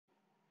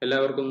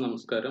എല്ലാവർക്കും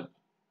നമസ്കാരം.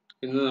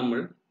 ഇന്ന് നമ്മൾ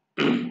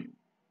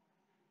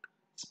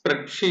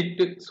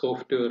സ്പ്രെഡ്ഷീറ്റ്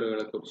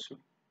സോഫ്റ്റ്വെയറുകളെ കുറിച്ചും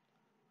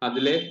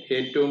അതിലെ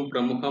ഏറ്റവും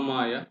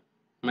പ്രമുഖമായ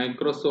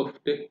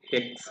മൈക്രോസോഫ്റ്റ്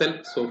എക്സൽ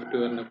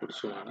സോഫ്റ്റ്വെയറിനെ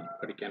കുറിച്ചുമാണ്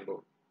പഠിക്കാൻ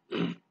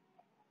പോകുന്നത്.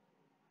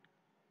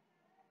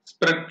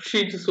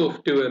 സ്പ്രെഡ്ഷീറ്റ്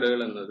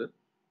സോഫ്റ്റ്വെയറുകൾ എന്നത്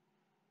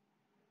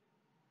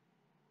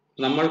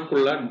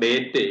നമ്മൾക്കുള്ള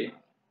ഡേറ്റയെ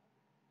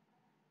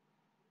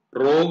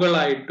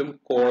റോകളായിട്ടും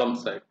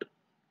കോളംസ് ആയിട്ടും,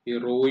 ഈ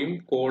റോയും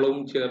കോളവും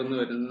ചേർന്ന്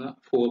വരുന്ന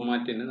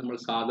ഫോർമാറ്റിന് നമ്മൾ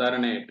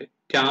സാധാരണയായിട്ട്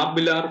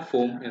ടാബുലാർ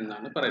ഫോം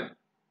എന്നാണ് പറയുന്നത്.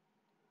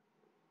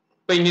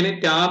 അപ്പൊ ഇങ്ങനെ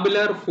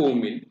ടാബുലാർ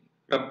ഫോമിൽ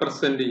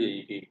റെപ്രസെന്റ്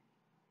ചെയ്യുകയും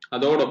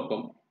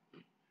അതോടൊപ്പം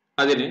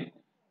അതിന്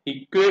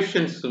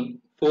ഇക്വേഷൻസും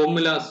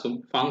ഫോർമുലാസും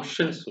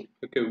ഫങ്ഷൻസും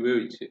ഒക്കെ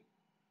ഉപയോഗിച്ച്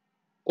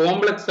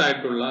കോംപ്ലക്സ്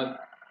ആയിട്ടുള്ള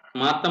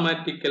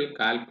മാത്തമാറ്റിക്കൽ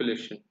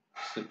കാൽക്കുലേഷൻ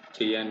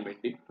ചെയ്യാൻ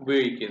വേണ്ടി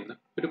ഉപയോഗിക്കുന്ന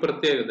ഒരു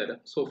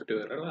പ്രത്യേകതരം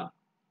സോഫ്റ്റ്വെയറുകളാണ്.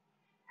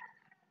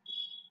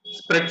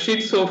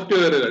 സ്പ്രെഡ്ഷീറ്റ്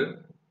സോഫ്റ്റ്വെയറുകൾ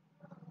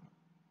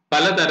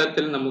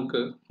പലതരത്തിൽ നമുക്ക്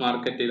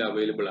മാർക്കറ്റിൽ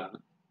അവൈലബിൾ ആണ്.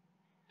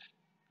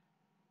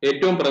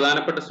 ഏറ്റവും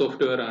പ്രധാനപ്പെട്ട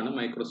സോഫ്റ്റ്വെയർ ആണ്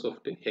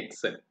മൈക്രോസോഫ്റ്റ്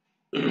എക്സൽ.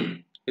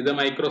 ഇത്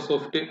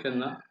മൈക്രോസോഫ്റ്റ്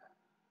എന്ന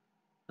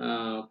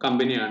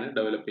കമ്പനിയാണ്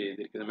ഡെവലപ്പ്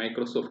ചെയ്തിരിക്കുന്നത്.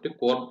 മൈക്രോസോഫ്റ്റ്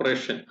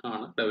കോർപ്പറേഷൻ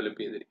ആണ്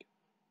ഡെവലപ്പ് ചെയ്തിരിക്കുന്നത്.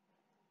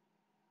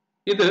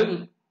 ഇത്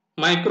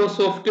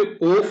മൈക്രോസോഫ്റ്റ്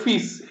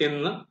ഓഫീസ്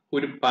എന്ന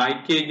ഒരു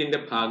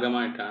പാക്കേജിന്റെ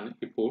ഭാഗമായിട്ടാണ്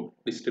ഇപ്പോൾ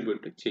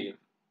ഡിസ്ട്രിബ്യൂട്ട് ചെയ്യുന്നത്.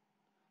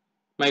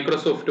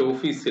 മൈക്രോസോഫ്റ്റ്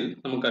ഓഫീസിൽ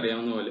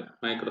നമുക്കറിയാവുന്ന പോലെ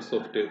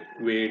Microsoft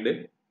word,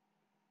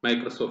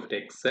 Microsoft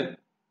Excel,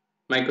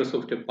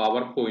 Microsoft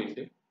power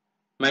point,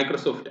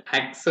 Microsoft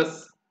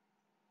access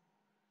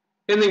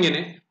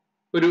എന്നിങ്ങനെ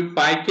ഒരു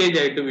പാക്കേജ്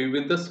ആയിട്ട്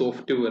വിവിധ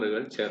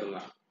സോഫ്റ്റ്വെയറുകൾ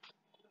ചേർന്നതാണ്.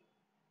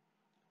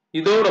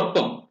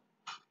 ഇതോടൊപ്പം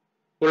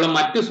ഉള്ള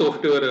മറ്റ്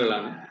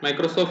സോഫ്റ്റ്വെയറുകളാണ്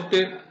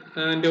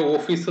മൈക്രോസോഫ്റ്റിന്റെ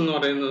ഓഫീസ് എന്ന്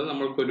പറയുന്നത്.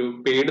 നമ്മൾക്കൊരു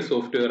പെയ്ഡ്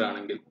സോഫ്റ്റ്വെയർ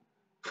ആണെങ്കിൽ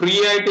ഫ്രീ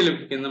ആയിട്ട്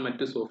ലഭിക്കുന്ന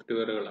മറ്റ്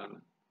സോഫ്റ്റ്വെയറുകളാണ്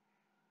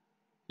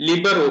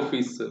ലിബർ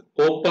ഓഫീസ്,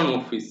 ഓപ്പൺ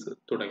ഓഫീസ്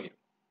തുടങ്ങിയ.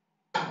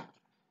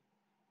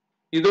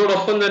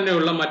 ഇതോടൊപ്പം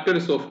തന്നെയുള്ള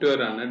മറ്റൊരു സോഫ്റ്റ്വെയർ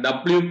ആണ്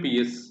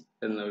WPS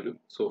എന്ന ഒരു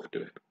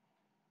സോഫ്റ്റ്വെയർ.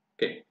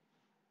 ഓക്കെ,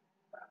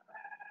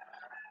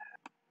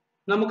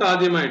 നമുക്ക്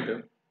ആദ്യമായിട്ട്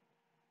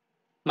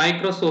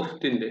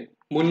മൈക്രോസോഫ്റ്റിന്റെ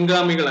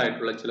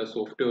മുൻഗാമികളായിട്ടുള്ള ചില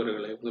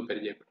സോഫ്റ്റ്വെയറുകളെ ഒന്ന്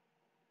പരിചയപ്പെടാം.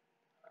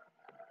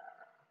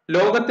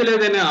 ലോകത്തിലെ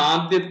തന്നെ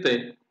ആദ്യത്തെ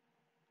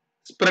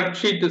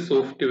സ്പ്രെഡ്ഷീറ്റ്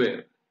സോഫ്റ്റ്വെയർ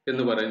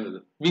എന്ന് പറയുന്നത്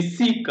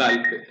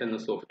വിസികാൽക് എന്ന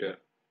സോഫ്റ്റ്വെയർ.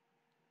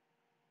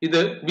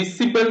 ഇത്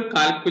വിസിബിൾ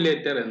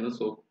കാൽക്കുലേറ്റർ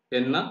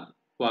എന്ന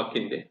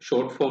വാക്കിന്റെ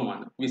ഷോർട്ട് ഫോം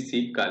ആണ്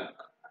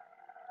വിസികാൽക്.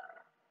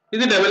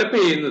 ഇത് ഡെവലപ്പ്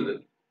ചെയ്യുന്നത്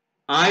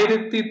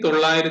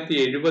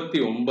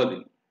 1979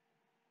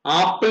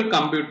 ആപ്പിൾ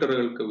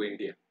കമ്പ്യൂട്ടറുകൾക്ക്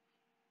വേണ്ടിയാണ്.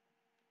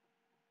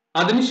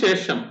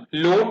 അതിനുശേഷം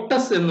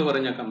ലോട്ടസ് എന്ന്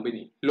പറഞ്ഞ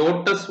കമ്പനി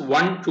ലോട്ടസ്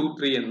 1, 2,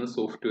 3 എന്ന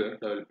സോഫ്റ്റ്വെയർ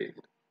ഡെവലപ്പ്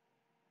ചെയ്തത്.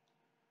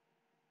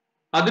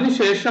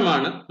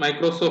 അതിനുശേഷമാണ്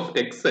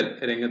മൈക്രോസോഫ്റ്റ് എക്സൽ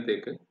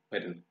രംഗത്തേക്ക്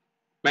വരുന്നത്.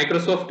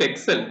 മൈക്രോസോഫ്റ്റ്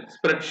എക്സൽ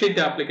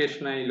സ്പ്രെഡ്ഷീറ്റ്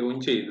ആപ്ലിക്കേഷനായി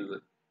ലോഞ്ച് ചെയ്തത്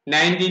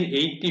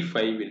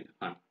 1985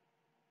 ആണ്.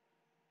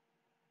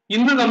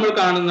 ഇന്ന് നമ്മൾ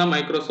കാണുന്ന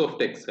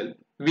Microsoft Excel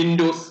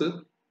Windows,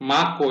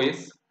 Mac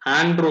OS,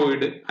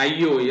 Android,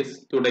 iOS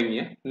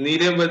തുടങ്ങിയ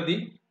നിരവധി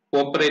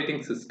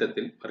ഓപ്പറേറ്റിംഗ്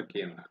സിസ്റ്റത്തിൽ വർക്ക്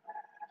ചെയ്യുന്നതാണ്.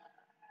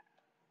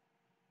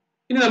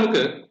 ഇനി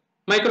നമുക്ക്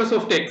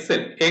മൈക്രോസോഫ്റ്റ്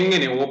എക്സൽ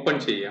എങ്ങനെ ഓപ്പൺ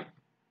ചെയ്യാം,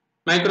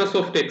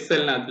 മൈക്രോസോഫ്റ്റ്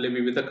എക്സലിനകത്തിലെ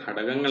വിവിധ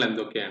ഘടകങ്ങൾ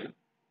എന്തൊക്കെയാണ്,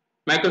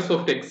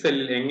 മൈക്രോസോഫ്റ്റ്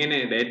എക്സലിൽ എങ്ങനെ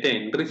ഡാറ്റ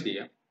എൻട്രി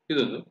ചെയ്യാം,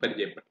 ഇതൊന്ന്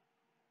പരിചയപ്പെടാം.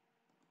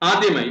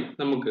 ആദ്യമായി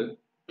നമുക്ക്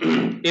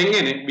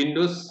എങ്ങനെ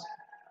വിൻഡോസ്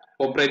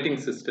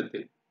ഓപ്പറേറ്റിംഗ്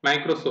സിസ്റ്റത്തിൽ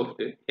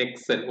മൈക്രോസോഫ്റ്റ്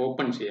എക്സൽ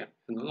ഓപ്പൺ ചെയ്യാം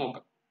എന്ന്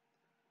നോക്കാം.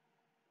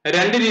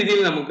 രണ്ട്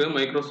രീതിയിൽ നമുക്ക്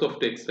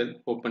മൈക്രോസോഫ്റ്റ് എക്സൽ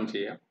ഓപ്പൺ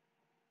ചെയ്യാം.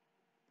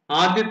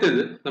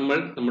 ആദ്യത്തേത്, നമ്മൾ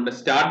നമ്മുടെ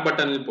സ്റ്റാർട്ട്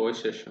ബട്ടണിൽ പോയ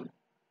ശേഷം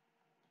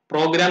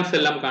പ്രോഗ്രാംസ്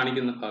എല്ലാം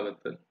കാണിക്കുന്ന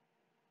ഭാഗത്ത്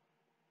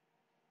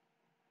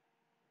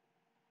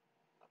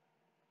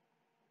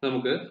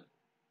നമുക്ക്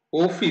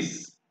ഓഫീസ്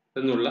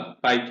എന്നുള്ള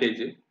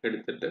പാക്കേജ്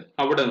എടുത്തിട്ട്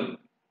അവിടെ നിന്ന്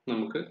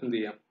നമുക്ക് എന്ത്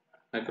ചെയ്യാം,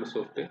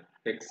 മൈക്രോസോഫ്റ്റ്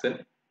എക്സൽ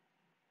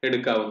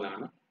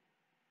എടുക്കാവുന്നതാണ്.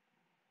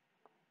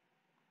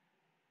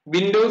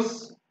 വിൻഡോസ്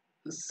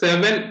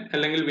 7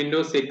 അല്ലെങ്കിൽ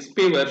വിൻഡോസ്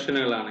XP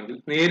വെർഷനുകളാണെങ്കിൽ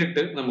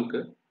നേരിട്ട് നമുക്ക്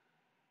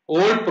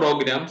ഓൾ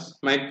പ്രോഗ്രാംസ്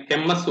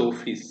MS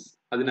ഓഫീസ്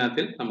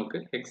അതിനകത്തിൽ നമുക്ക്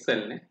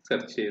എക്സലിനെ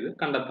സെർച്ച് ചെയ്ത്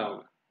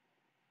കണ്ടെത്താവുന്ന.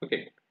 ഓക്കെ,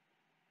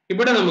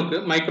 ഇവിടെ നമുക്ക്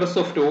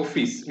മൈക്രോസോഫ്റ്റ്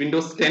ഓഫീസ്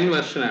വിൻഡോസ് 10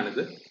 വെർഷൻ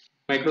ആണിത്.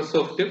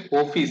 മൈക്രോസോഫ്റ്റ്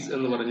ഓഫീസ്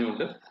എന്ന്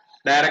പറഞ്ഞുകൊണ്ട്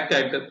ഡയറക്റ്റ്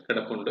ആയിട്ട്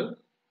കിടപ്പുണ്ട്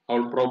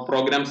ഓൾ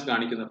പ്രോഗ്രാംസ്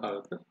കാണിക്കുന്ന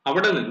ഭാഗത്ത്.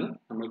 അവിടെ നിന്ന്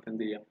നമ്മൾക്ക്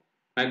എന്ത് ചെയ്യാം,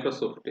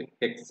 മൈക്രോസോഫ്റ്റ്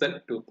എക്സൽ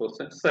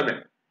 2007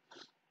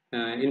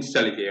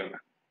 ഇൻസ്റ്റാൾ ചെയ്യാവുന്ന.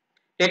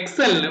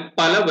 എക്സലിന്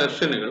പല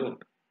വെർഷനുകളും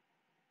ഉണ്ട്.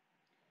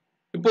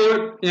 ഇപ്പോൾ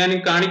ഞാൻ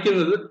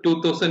കാണിക്കുന്നത്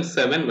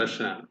 2007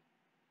 വെർഷനാണ്.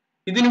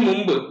 ഇതിനു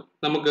മുമ്പ്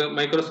നമുക്ക്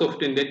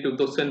മൈക്രോസോഫ്റ്റിന്റെ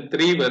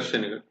 2003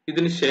 വെർഷനുകൾ,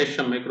 ഇതിനു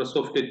ശേഷം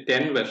മൈക്രോസോഫ്റ്റ്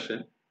 10 വെർഷൻ,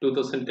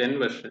 2010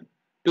 വെർഷൻ,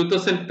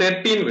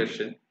 2013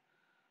 വെർഷൻ,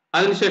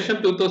 അതിനുശേഷം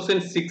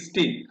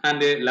 2016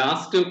 ആൻഡ്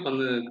ലാസ്റ്റ്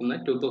വന്ന് നിൽക്കുന്ന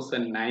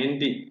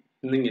 2019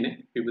 എന്നിങ്ങനെ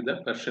വിവിധ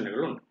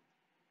വെർഷനുകളുണ്ട്.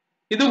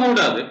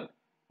 ഇതുകൂടാതെ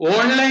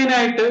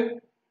ഓൺലൈനായിട്ട്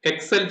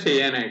എക്സൽ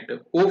ചെയ്യാനായിട്ട്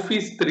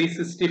ഓഫീസ്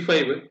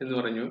 365 എന്ന്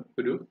പറഞ്ഞ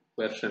ഒരു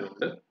വെർഷൻ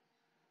ഉണ്ട്.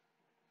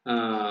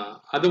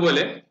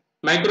 അതുപോലെ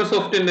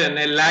മൈക്രോസോഫ്റ്റിന്റെ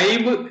തന്നെ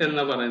ലൈവ്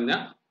എന്ന് പറഞ്ഞ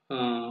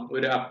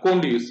ഒരു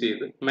അക്കൗണ്ട് യൂസ്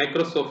ചെയ്ത്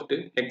മൈക്രോസോഫ്റ്റ്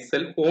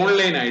എക്സൽ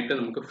ഓൺലൈൻ ആയിട്ട്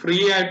നമുക്ക് ഫ്രീ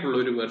ആയിട്ടുള്ള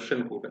ഒരു വെർഷൻ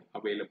കൂടെ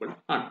അവൈലബിൾ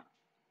ആണ്.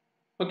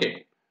 ഓക്കെ,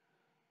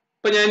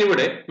 അപ്പൊ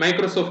ഞാനിവിടെ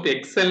മൈക്രോസോഫ്റ്റ്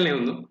എക്സലിനെ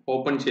ഒന്ന്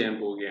ഓപ്പൺ ചെയ്യാൻ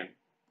പോവുകയാണ്.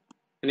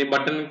 ഇനി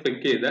ബട്ടണിൽ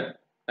ക്ലിക്ക് ചെയ്താൽ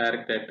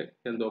ഡയറക്റ്റ് ആയിട്ട്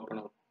എന്ത് ഓപ്പൺ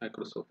ആവും?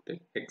 മൈക്രോസോഫ്റ്റ്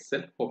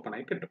എക്സൽ ഓപ്പൺ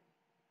ആയി കിട്ടും.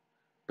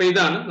 അപ്പൊ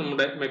ഇതാണ്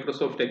നമ്മുടെ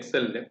മൈക്രോസോഫ്റ്റ്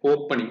എക്സലിന്റെ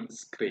ഓപ്പണിംഗ്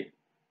സ്ക്രീൻ.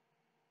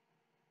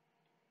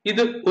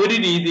 ഇത് ഒരു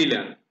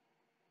രീതിയിലാണ്.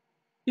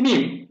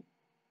 ഇനിയും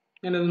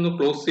ഞാനതൊന്ന്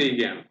ക്ലോസ്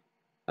ചെയ്യുകയാണ്.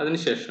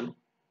 അതിനുശേഷം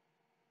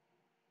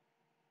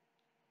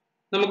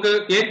നമുക്ക്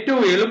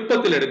ഏറ്റവും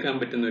എളുപ്പത്തിൽ എടുക്കാൻ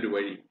പറ്റുന്ന ഒരു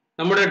വഴി,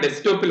 നമ്മുടെ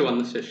ഡെസ്ക്ടോപ്പിൽ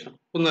വന്ന ശേഷം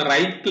ഒന്ന്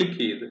റൈറ്റ് ക്ലിക്ക്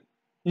ചെയ്ത്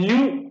ന്യൂ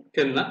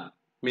എന്ന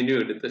മെനു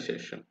എടുത്ത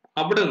ശേഷം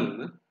അവിടെ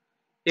നിന്ന്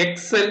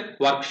എക്സൽ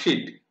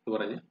വർക്ക്ഷീറ്റ് എന്ന്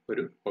പറഞ്ഞ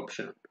ഒരു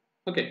ഓപ്ഷൻ ഉണ്ട്.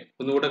 ഓക്കെ,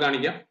 ഒന്നുകൂടെ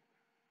കാണിക്കാം.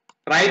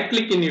 Right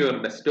click in your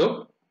desktop.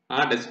 ആ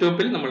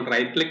ഡെസ്ക്ടോപ്പിൽ നമ്മൾ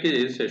റൈറ്റ് ക്ലിക്ക്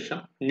ചെയ്ത ശേഷം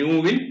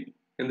ന്യൂവിൽ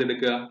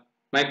എന്തെടുക്കുക?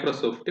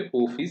 മൈക്രോസോഫ്റ്റ്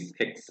ഓഫീസ്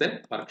എക്സൽ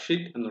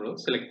വർക്ക്ഷീറ്റ് എന്നുള്ളത്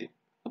സെലക്ട് ചെയ്യും.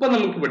 അപ്പൊ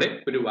നമുക്കിവിടെ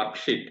ഒരു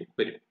വർക്ക്ഷീറ്റ്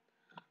വരും.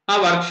 ആ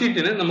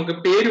വർക്ക്ഷീറ്റിന് നമുക്ക്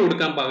പേര്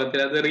കൊടുക്കാൻ പാകത്തിൽ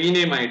അത്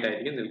റീനെയിം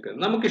ആയിട്ടായിരിക്കും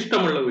നിൽക്കുന്നത്. നമുക്ക്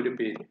ഇഷ്ടമുള്ള ഒരു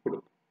പേര്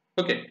കൊടുക്കും.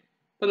 ഓക്കെ,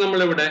 അപ്പൊ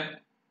നമ്മളിവിടെ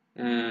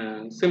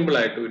സിമ്പിൾ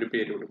ആയിട്ട് ഒരു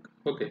പേര് കൊടുക്കും.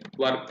 Okay,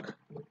 work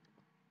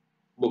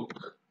book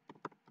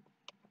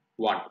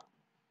 1.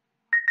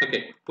 Okay,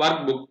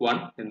 work book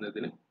 1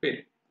 എന്നതിന്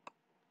പേര്.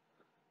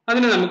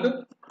 അതിന് നമുക്ക്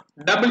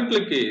ഡബിൾ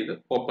ക്ലിക്ക് ചെയ്ത്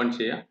ഓപ്പൺ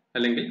ചെയ്യാം,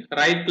 അല്ലെങ്കിൽ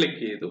റൈറ്റ്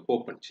ക്ലിക്ക് ചെയ്ത്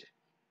ഓപ്പൺ ചെയ്യാം.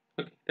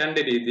 ഓക്കെ, രണ്ട്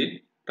രീതിയിൽ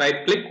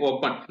റൈറ്റ് ക്ലിക്ക്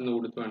ഓപ്പൺ എന്ന്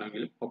കൊടുത്ത്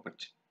വേണമെങ്കിലും ഓപ്പൺ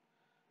ചെയ്യാം.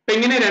 അപ്പൊ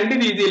ഇങ്ങനെ രണ്ട്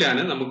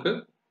രീതിയിലാണ് നമുക്ക്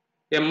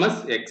MS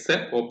എക്സൽ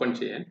ഓപ്പൺ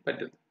ചെയ്യാൻ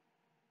പറ്റുന്നത്.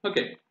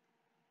 ഓക്കെ,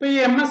 അപ്പൊ ഈ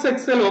MS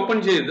എക്സൽ ഓപ്പൺ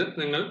ചെയ്ത്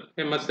നിങ്ങൾ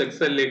MS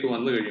എക്സലിലേക്ക്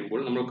വന്നു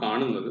കഴിയുമ്പോൾ നമ്മൾ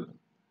കാണുന്നത്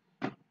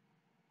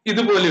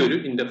ഇതുപോലെ ഒരു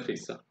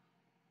ഇന്റർഫേസ് ആണ്.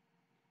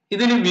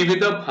 ഇതിന്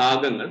വിവിധ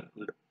ഭാഗങ്ങൾ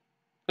ഉണ്ട്.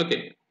 ഓക്കെ,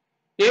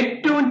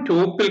 ഏറ്റവും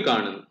ടോപ്പിൽ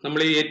കാണുന്ന,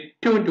 നമ്മൾ ഈ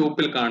ഏറ്റവും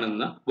ടോപ്പിൽ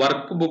കാണുന്ന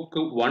work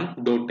book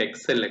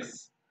 1.xlx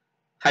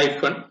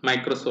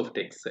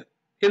 -Microsoft Excel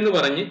എന്ന്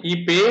പറഞ്ഞ് ഈ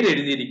പേര്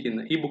എഴുതിയിരിക്കുന്ന,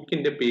 ഈ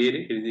ബുക്കിന്റെ പേര്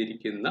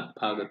എഴുതിയിരിക്കുന്ന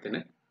ഭാഗത്തിന്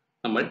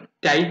നമ്മൾ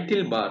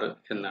ടൈറ്റിൽ ബാർ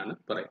എന്നാണ്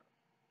പറയുന്നത്.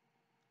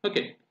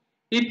 ഓക്കെ,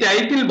 ഈ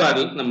ടൈറ്റിൽ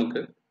ബാറിൽ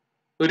നമുക്ക്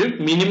ഒരു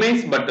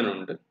മിനിമൈസ് ബട്ടൺ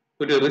ഉണ്ട്,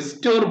 ഒരു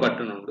റിസ്റ്റോർ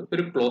ബട്ടൺ ഉണ്ട്,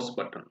 ഒരു ക്ലോസ്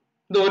ബട്ടൺ ഉണ്ട്.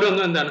 ഇത്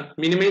ഓരോന്നും എന്താണ്?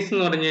 മിനിമൈസ്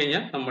എന്ന് പറഞ്ഞു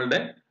കഴിഞ്ഞാൽ നമ്മളുടെ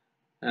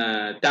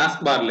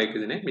ടാസ്ക് ബാറിലേക്ക്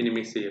ഇതിനെ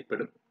മിനിമൈസ്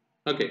ചെയ്യപ്പെടും.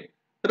 ഓക്കെ,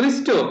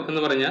 റിസ്റ്റോർ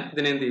എന്ന് പറഞ്ഞാൽ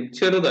ഇതിനെ എന്ത് ചെയ്യും?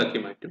 ചെറുതാക്കി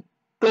മാറ്റും.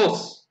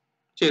 ക്ലോസ്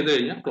ചെയ്ത്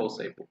കഴിഞ്ഞാൽ ക്ലോസ്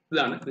ആയി പോകും.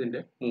 ഇതാണ് ഇതിന്റെ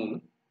 3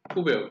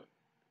 ഉപയോഗം.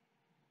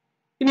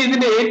 ഇനി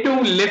ഇതിന്റെ ഏറ്റവും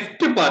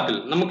ലെഫ്റ്റ് പാർട്ടിൽ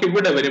നമുക്ക്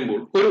ഇവിടെ വരുമ്പോൾ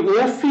ഒരു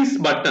ഓഫീസ്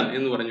ബട്ടൺ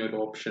എന്ന് പറഞ്ഞ ഒരു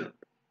ഓപ്ഷൻ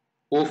ഉണ്ട്.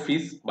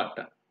 Office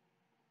button.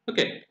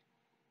 ഓക്കെ,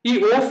 ഈ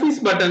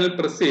ഓഫീസ് ബട്ടണിൽ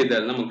പ്രസ്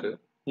ചെയ്താൽ നമുക്ക്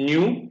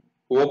new,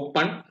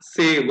 open,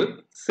 save,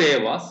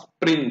 save as,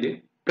 print,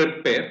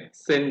 prepare,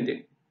 send,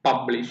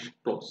 publish,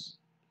 close,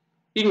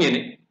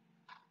 ഇങ്ങനെ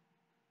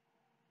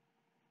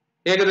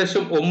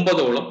ഏകദേശം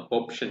 9ഓളം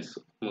ഓപ്ഷൻസ്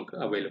നമുക്ക്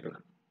അവൈലബിൾ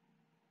ആണ്.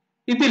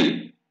 ഇതിൽ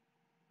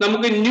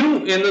നമുക്ക് ന്യൂ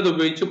എന്നത്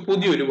ഉപയോഗിച്ച്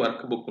പുതിയൊരു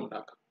വർക്ക് ബുക്ക്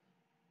ഉണ്ടാക്കാം.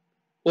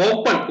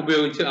 ഓപ്പൺ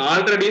ഉപയോഗിച്ച്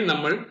ആൾറെഡി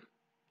നമ്മൾ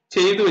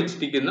ചെയ്തു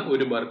വെച്ചിരിക്കുന്ന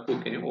ഒരു വർക്ക്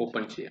ബുക്കിനെ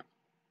ഓപ്പൺ ചെയ്യാം.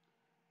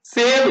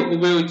 സേവ്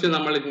ഉപയോഗിച്ച്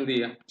നമ്മൾ എന്ത്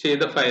ചെയ്യാം?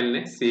 ചെയ്ത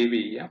ഫയലിനെ സേവ്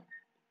ചെയ്യാം.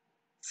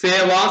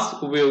 സേവ് ആസ്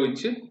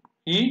ഉപയോഗിച്ച്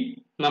ഈ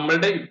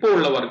നമ്മളുടെ ഇപ്പോൾ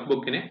ഉള്ള വർക്ക്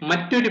ബുക്കിനെ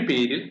മറ്റൊരു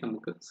പേരിൽ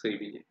നമുക്ക്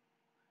സേവ് ചെയ്യാം.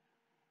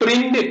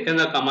 പ്രിന്റ്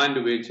എന്ന കമാൻഡ്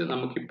ഉപയോഗിച്ച്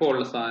നമുക്ക് ഇപ്പോൾ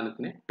ഉള്ള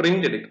സാധനത്തിനെ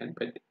പ്രിന്റ് എടുക്കാൻ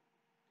പറ്റും.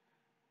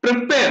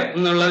 പ്രിപ്പയർ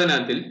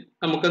എന്നുള്ളതിനകത്തിൽ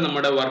നമുക്ക്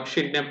നമ്മുടെ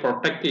വർക്ക്ഷീറ്റിനെ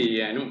പ്രൊട്ടക്ട്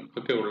ചെയ്യാനും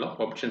ഒക്കെയുള്ള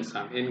ഓപ്ഷൻസ്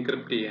ആണ്,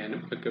 എൻക്രിപ്റ്റ്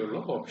ചെയ്യാനും ഒക്കെയുള്ള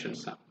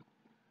ഓപ്ഷൻസ് ആണ്.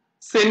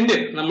 സെൻഡ്,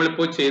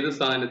 നമ്മളിപ്പോൾ ചെയ്ത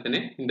സാധനത്തിനെ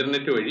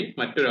ഇന്റർനെറ്റ് വഴി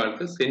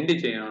മറ്റൊരാൾക്ക് സെൻഡ്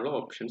ചെയ്യാനുള്ള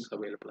ഓപ്ഷൻസ്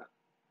അവൈലബിൾ ആണ്.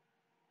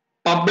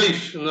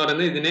 പബ്ലിഷ് എന്ന്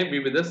പറയുന്നത് ഇതിനെ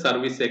വിവിധ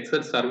സർവീസ്,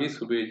 എക്സൽ സർവീസ്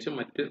ഉപയോഗിച്ച്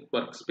മറ്റ്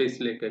വർക്ക്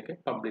സ്പേസിലേക്കൊക്കെ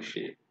പബ്ലിഷ്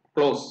ചെയ്യും.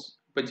 ക്ലോസ്,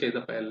 ഇപ്പൊ ചെയ്ത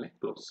ഫയലിനെ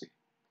ക്ലോസ് ചെയ്യും.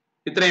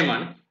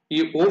 ഇത്രയുമാണ് ഈ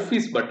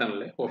ഓഫീസ്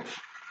ബട്ടണിലെ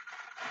ഓപ്ഷൻ.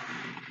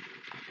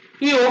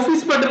 ഈ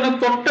ഓഫീസ് ബട്ടണിന്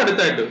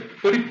തൊട്ടടുത്തായിട്ട്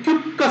ഒരു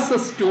ക്വിക്ക്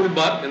അസസ് ടൂൾ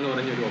ബാർ എന്ന്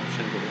പറഞ്ഞ ഒരു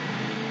ഓപ്ഷൻ കൊടുക്കും.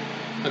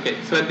 ഓക്കെ,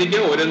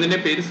 ശ്രദ്ധിക്കുക, ഓരോന്നിന്റെ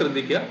പേര്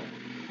ശ്രദ്ധിക്കുക.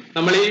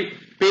 നമ്മൾ ഈ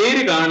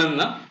പേര്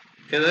കാണുന്ന,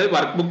 അതായത്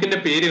വർക്ക് ബുക്കിന്റെ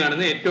പേര്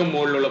കാണുന്ന ഏറ്റവും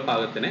മുകളിലുള്ള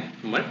ഭാഗത്തിനെ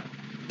നമ്മൾ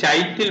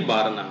ടൈറ്റിൽ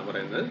ബാർ എന്നാണ്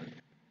പറയുന്നത്.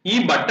 ഈ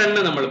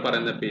ബട്ടണിന് നമ്മൾ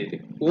പറയുന്ന പേര്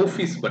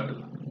ഓഫീസ് ബട്ടൺ.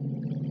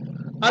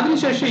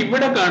 അതിനുശേഷം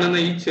ഇവിടെ കാണുന്ന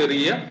ഈ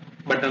ചെറിയ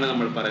ബട്ടൺ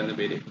നമ്മൾ പറയുന്ന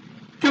പേര്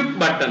ക്വിക്ക്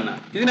ബട്ടൺ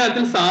ആണ്.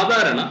 ഇതിനകത്തിൽ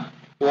സാധാരണ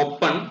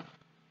ഓപ്പൺ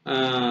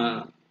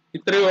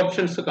ഇത്രയും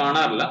ഓപ്ഷൻസ്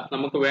കാണാറില്ല.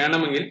 നമുക്ക്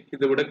വേണമെങ്കിൽ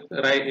ഇതിവിടെ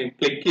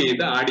ക്ലിക്ക്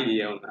ചെയ്ത് ആഡ്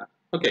ചെയ്യാവുന്നതാണ്.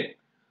 ഓക്കെ,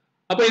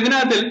 അപ്പൊ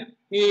ഇതിനകത്തിൽ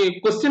ഈ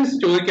ക്വസ്റ്റ്യൻസ്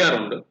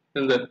ചോദിക്കാറുണ്ട്.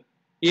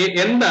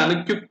 എന്താണ്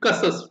ക്വിക്ക്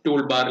അസസ്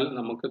ടൂൾ ബാറിൽ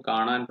നമുക്ക്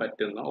കാണാൻ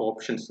പറ്റുന്ന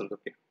ഓപ്ഷൻസ്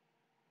എന്തൊക്കെയാണ്?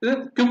 ഇത്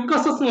ക്വിക്ക്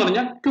അസസ് എന്ന്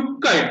പറഞ്ഞാൽ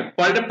ക്വിക്കായിട്ട്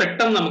വളരെ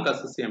പെട്ടെന്ന് നമുക്ക്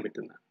അസസ് ചെയ്യാൻ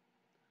പറ്റുന്ന.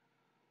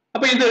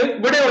 അപ്പൊ ഇത്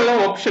ഇവിടെയുള്ള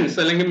ഓപ്ഷൻസ്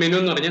അല്ലെങ്കിൽ മെനു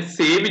എന്ന് പറഞ്ഞാൽ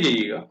സേവ്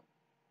ചെയ്യുക,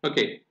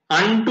 ഓക്കെ,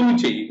 അൺഡു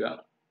ചെയ്യുക,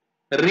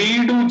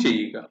 റീഡു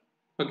ചെയ്യുക,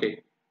 ഓക്കെ,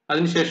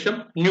 അതിനുശേഷം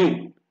ന്യൂ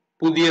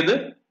പുതിയത്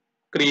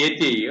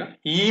ക്രിയേറ്റ് ചെയ്യുക,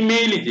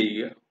 ഇമെയിൽ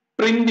ചെയ്യുക,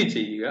 പ്രിന്റ്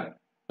ചെയ്യുക,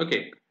 ഓക്കെ,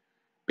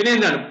 പിന്നെ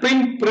എന്താണ്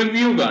പ്രിന്റ്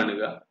പ്രിവ്യൂ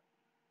കാണുക,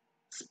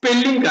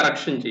 സ്പെല്ലിംഗ്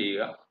കറക്ഷൻ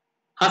ചെയ്യുക,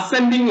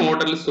 അസെൻഡിങ്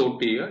ഓർഡറിൽ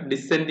സോർട്ട് ചെയ്യുക,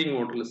 ഡിസെൻഡിങ്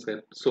ഓർഡറിൽ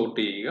സോർട്ട്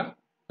ചെയ്യുക,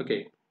 ഓക്കെ,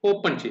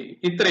 ഓപ്പൺ ചെയ്യുക.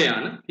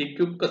 ഇത്രയാണ് ഈ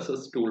quick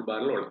assess tool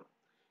ബാറിലുള്ളത്.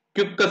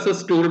 Quick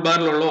assess tool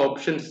ബാറിലുള്ള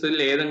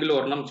ഓപ്ഷൻസിൽ ഏതെങ്കിലും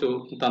ഒരെണ്ണം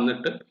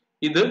തന്നിട്ട്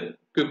ഇത്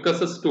ക്വിക്ക്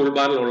അസസ് ടൂൾ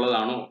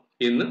ബാറിലുള്ളതാണോ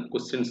എന്ന്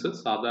ക്വസ്റ്റ്യൻസ്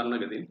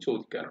സാധാരണഗതിയിൽ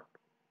ചോദിക്കാറുണ്ട്.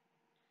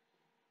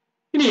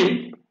 ഇനിയും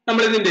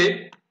നമ്മൾ ഇതിന്റെ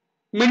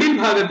മിഡിൽ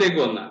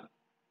ഭാഗത്തേക്ക് വന്നാൽ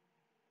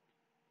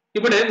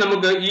ഇവിടെ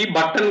നമുക്ക് ഈ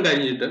ബട്ടൺ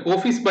കഴിഞ്ഞിട്ട്,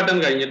 ഓഫീസ് ബട്ടൺ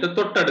കഴിഞ്ഞിട്ട്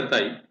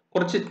തൊട്ടടുത്തായി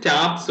കുറച്ച്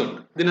ടാബ്സ് ഉണ്ട്.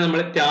 ഇതിനെ നമ്മൾ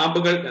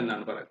ടാബുകൾ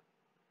എന്നാണ് പറയുന്നത്.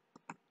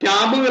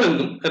 ടാബുകൾ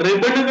എന്നും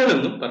റിബണുകൾ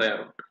എന്നും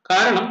പറയാറുണ്ട്.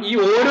 കാരണം ഈ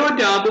ഓരോ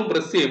ടാബും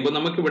പ്രസ് ചെയ്യുമ്പോൾ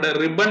നമുക്ക് ഇവിടെ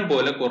റിബൺ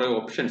പോലെ കുറെ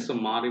ഓപ്ഷൻസ്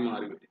മാറി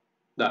മാറി വരും.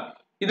 ഇതാ,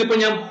 ഇതിപ്പോ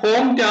ഞാൻ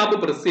ഹോം ടാബ്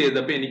പ്രസ്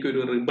ചെയ്തപ്പോൾ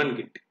എനിക്കൊരു റിബൺ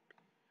കിട്ടി.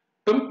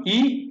 അപ്പം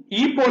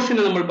ഈ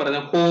പോർഷന് നമ്മൾ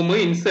പറയുന്ന ഹോം,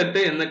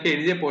 ഇൻസെർട്ട് എന്നൊക്കെ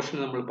എഴുതിയ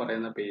പോർഷന് നമ്മൾ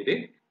പറയുന്ന പേര്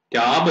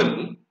ടാബ്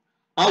എന്നും,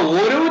 ആ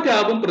ഓരോ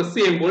ടാബും പ്രസ്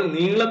ചെയ്യുമ്പോൾ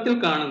നീളത്തിൽ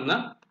കാണുന്ന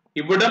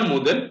ഇവിടം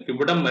മുതൽ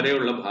ഇവിടം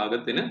വരെയുള്ള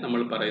ഭാഗത്തിന്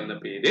നമ്മൾ പറയുന്ന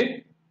പേര്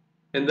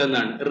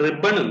എന്തെന്നാണ്,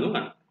 റിബൺ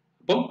എന്നുമാണ്.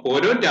 അപ്പം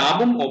ഓരോ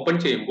ടാബും ഓപ്പൺ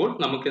ചെയ്യുമ്പോൾ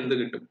നമുക്ക് എന്ത്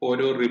കിട്ടും,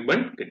 ഓരോ റിബൺ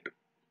കിട്ടും.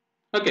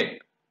 ഓക്കെ,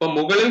 അപ്പൊ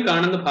മുകളിൽ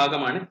കാണുന്ന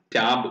ഭാഗമാണ്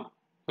ടാബ്.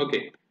 ഓക്കെ,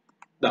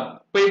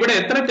 അപ്പൊ ഇവിടെ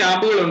എത്ര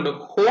ടാബുകളുണ്ട്?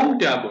 ഹോം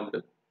ടാബ് ഉണ്ട്,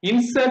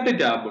 ഇൻസേർട്ട്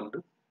ടാബ് ഉണ്ട്,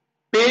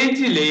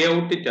 പേജ്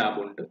ലേഔട്ട് ടാബ്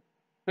ഉണ്ട്,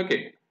 ഓക്കെ,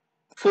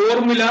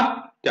 ഫോർമുല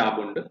ടാബ്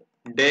ഉണ്ട്,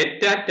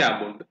 ഡേറ്റ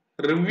ടാബ് ഉണ്ട്,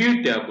 റിവ്യൂ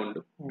ടാബ് ഉണ്ട്,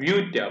 വ്യൂ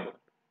ടാബ് ഉണ്ട്.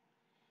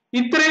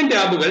 ഇത്രയും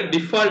ടാബുകൾ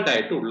ഡിഫാൾട്ട്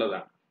ആയിട്ട്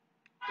ഉള്ളതാണ്.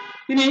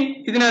 ഇനി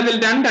ഇതിനകത്തിൽ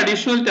 2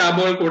 അഡീഷണൽ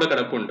ടാബുകൾ കൂടെ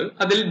കിടപ്പുണ്ട്.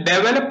 അതിൽ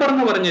ഡെവലപ്പർ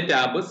എന്ന് പറഞ്ഞ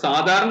ടാബ്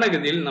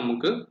സാധാരണഗതിയിൽ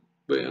നമുക്ക്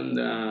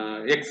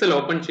എക്സൽ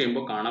ഓപ്പൺ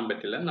ചെയ്യുമ്പോൾ കാണാൻ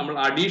പറ്റില്ല. നമ്മൾ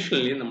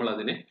അഡീഷണലി നമ്മൾ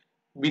അതിനെ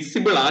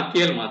വിസിബിൾ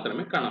ആക്കിയാൽ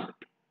മാത്രമേ കാണാൻ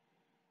പറ്റൂ.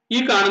 ഈ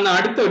കാണുന്ന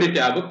അടുത്ത ഒരു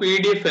ടാബ്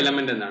PDF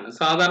എലമെന്റ് എന്നാണ്.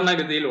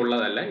 സാധാരണഗതിയിൽ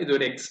ഉള്ളതല്ല,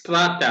 ഇതൊരു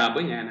എക്സ്ട്രാ ടാബ്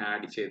ഞാൻ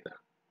ആഡ്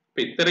ചെയ്തതാണ്.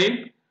 അപ്പൊ ഇത്രയും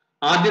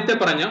ആദ്യത്തെ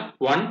പറഞ്ഞ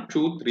 1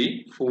 2 3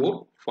 4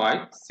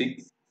 5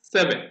 6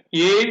 7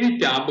 7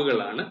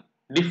 ടാബുകളാണ്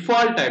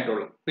ഡിഫാൾട്ട്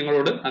ആയിട്ടുള്ളത്.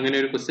 നിങ്ങളോട് അങ്ങനെ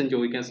ഒരു ക്വസ്റ്റ്യൻ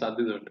ചോദിക്കാൻ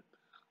സാധ്യതയുണ്ട്.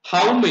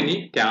 How many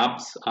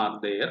tabs are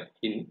there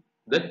in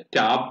the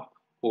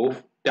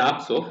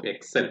tabs of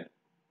Excel?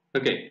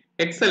 Okay,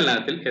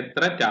 എക്സലിനകത്തിൽ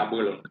എത്ര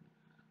ടാബുകളുണ്ട്,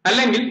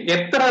 അല്ലെങ്കിൽ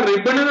എത്ര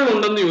റിബണുകൾ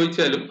ഉണ്ടെന്ന്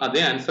ചോദിച്ചാലും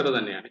അതേ ആൻസർ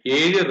തന്നെയാണ്.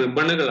 7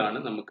 റിബണുകളാണ്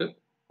നമുക്ക്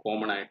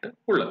കോമൺ ആയിട്ട്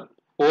ഉള്ളത്.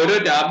 ഓരോ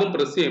ടാബും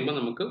പ്രസ് ചെയ്യുമ്പോൾ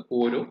നമുക്ക്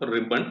ഓരോ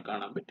റിബൺ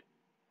കാണാൻ പറ്റും.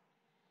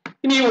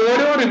 ഇനി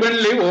ഓരോ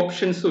റിബണിലെയും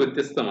ഓപ്ഷൻസ്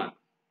വ്യത്യസ്തമാണ്.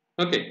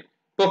 ഓക്കെ,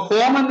 ഇപ്പൊ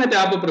ഹോം എന്ന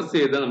ടാബ് പ്രസ്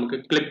ചെയ്താൽ നമുക്ക്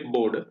clip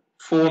board,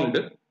 font,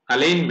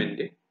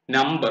 alignment,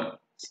 number,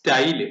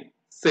 style,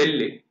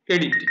 cell,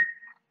 edit.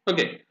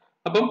 Okay,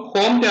 അപ്പം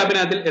ഹോം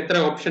ടാബിനകത്തിൽ എത്ര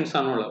ഓപ്ഷൻസ്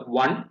ആണുള്ളത്?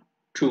 1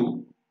 2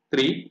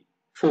 3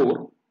 4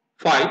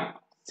 5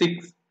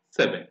 6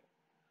 7.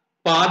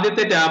 അപ്പൊ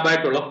ആദ്യത്തെ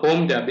ടാബായിട്ടുള്ള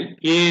ഹോം ടാബിൽ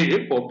 7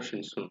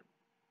 ഓപ്ഷൻസ് ഉണ്ട്.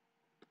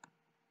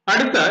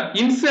 അടുത്ത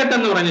ഇൻസേർട്ട്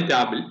എന്ന് പറഞ്ഞ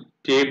ടാബിൽ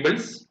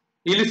tables,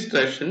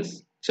 illustrations,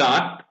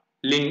 chart,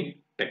 link,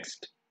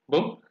 text.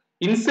 അപ്പം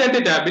ഇൻസേർട്ട്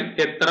ടാബിൽ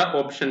എത്ര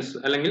ഓപ്ഷൻസ്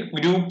അല്ലെങ്കിൽ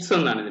ഗ്രൂപ്പ്സ്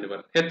എന്നാണ് ഇതിന്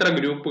പറയുന്നത്, എത്ര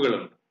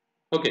ഗ്രൂപ്പുകളുണ്ട്?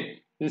 ഓക്കെ,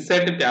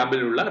 ഇൻസേർട്ട്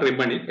ടാബിലുള്ള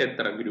റിബണിൽ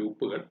എത്ര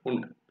ഗ്രൂപ്പുകൾ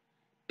ഉണ്ട്?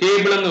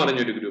 ടേബിൾ എന്ന്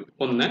പറഞ്ഞൊരു ഗ്രൂപ്പ്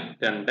 1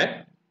 2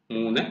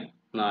 3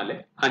 4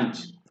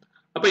 5.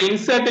 അപ്പൊ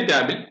ഇൻസേർട്ട്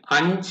ടാബിൽ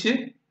 5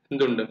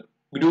 എന്തുണ്ട്?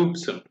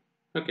 ഗ്രൂപ്പ്സ് ഉണ്ട്.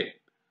 ഓക്കെ,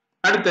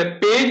 അടുത്ത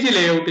പേജ്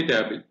ലേഔട്ട്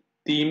ടാബിൽ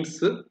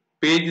themes,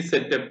 page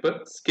setup,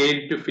 scale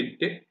two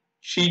fit,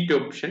 sheet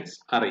options,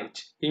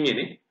 arrange,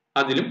 ഇങ്ങനെ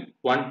അതിലും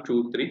 1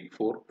 2 3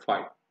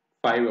 4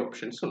 5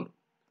 ഓപ്ഷൻസ് ഉണ്ട്.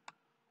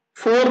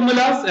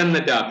 ഫോർമുലാസ് എന്ന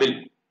ടാബിൽ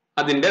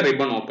അതിന്റെ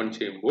റിബൺ ഓപ്പൺ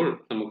ചെയ്യുമ്പോൾ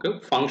നമുക്ക്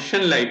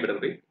function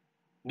library,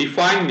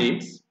 define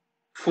names,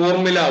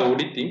 formula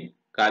auditing,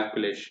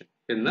 calculation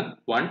എന്ന്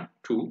 1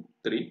 2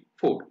 3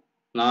 4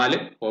 4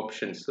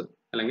 ഓപ്ഷൻസ്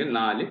അല്ലെങ്കിൽ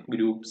 4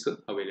 ഗ്രൂപ്പ്സ്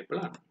അവൈലബിൾ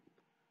ആണ്.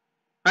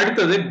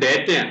 അടുത്തത്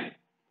ഡേറ്റയാണ്.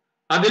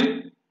 അതിൽ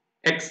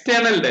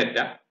external data,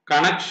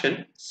 connection,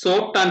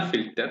 sort and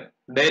filter,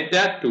 data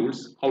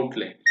tools,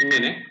 outline,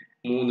 ഇങ്ങനെ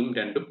 3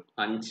 2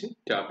 5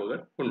 ടാബുകൾ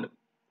ഉണ്ട്,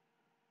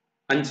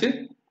 5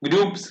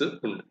 ഗ്രൂപ്പ്സ്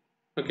ഉണ്ട്.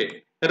 ഓക്കെ,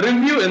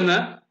 റിവ്യൂ എന്ന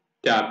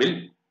ടാബിൽ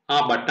ആ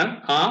ബട്ടൺ,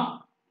 ആ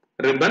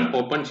റിബൺ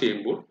ഓപ്പൺ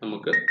ചെയ്യുമ്പോൾ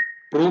നമുക്ക്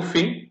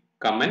പ്രൂഫിംഗ്,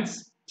 കമന്റ്സ്,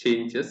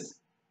 ചേഞ്ചസ്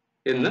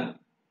എന്ന്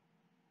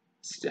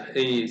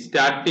ഈ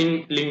സ്റ്റാർട്ടിംഗ്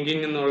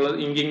ലിങ്കിങ്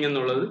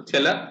എന്നുള്ളത്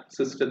ചില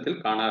സിസ്റ്റത്തിൽ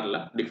കാണാറില്ല.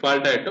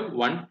 ഡിഫാൾട്ട് ആയിട്ട്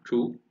 1 2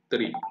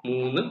 3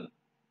 3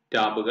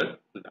 ടാബുകൾ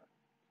ഉണ്ടാകും.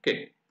 ഓക്കെ,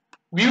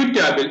 വ്യൂ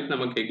ടാബിൽ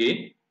നമുക്ക് again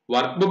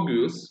work book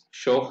views,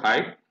 show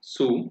hide,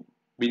 zoom,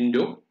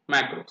 window,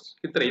 macros,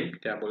 ഇത്രയും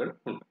ടാബുകൾ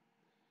ഉണ്ട്.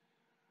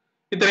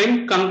 ഇത്രയും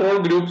കൺട്രോൾ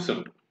ഗ്രൂപ്പ്സ്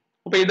ഉണ്ട്.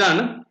 അപ്പൊ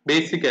ഇതാണ്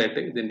ബേസിക്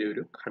ആയിട്ട് ഇതിന്റെ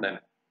ഒരു ഘടന.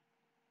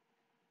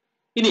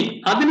 ഇനി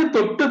അതിന്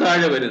തൊട്ട്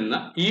താഴെ വരുന്ന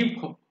ഈ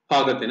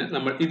ഭാഗത്തിന്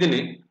നമ്മൾ ഇതിന്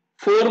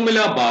ഫോർമുല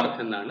ബാർ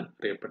എന്നാണ്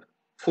അറിയപ്പെടുന്നത്.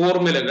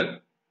 ഫോർമുലകൾ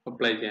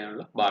അപ്ലൈ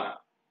ചെയ്യാനുള്ള ബാറാണ്.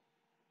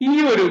 ഈ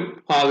ഒരു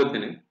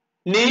ഭാഗത്തിന്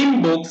നെയിം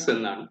ബോക്സ്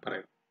എന്നാണ്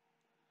പറയുന്നത്.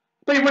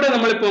 അപ്പൊ ഇവിടെ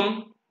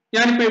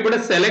ഞാനിപ്പോ ഇവിടെ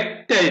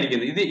സെലക്ട്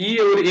ആയിരിക്കുന്നത് ഇത് ഈ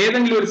ഒരു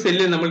ഏതെങ്കിലും ഒരു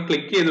സെല്ലിൽ നമ്മൾ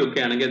ക്ലിക്ക് ചെയ്ത്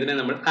വെക്കുകയാണെങ്കിൽ അതിനെ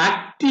നമ്മൾ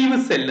ആക്റ്റീവ്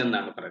സെൽ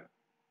എന്നാണ് പറയുന്നത്.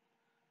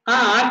 ആ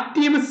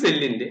ആക്റ്റീവ്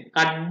സെല്ലിന്റെ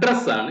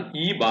അഡ്രസ് ആണ്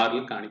ഈ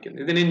ബാറിൽ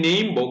കാണിക്കുന്നത്. ഇതിന്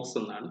നെയിം ബോക്സ്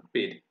എന്നാണ്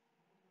പേര്.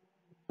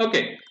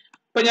 ഓക്കെ,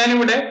 അപ്പൊ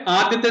ഞാനിവിടെ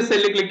ആദ്യത്തെ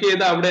സെല്ല് ക്ലിക്ക്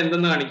ചെയ്ത് അവിടെ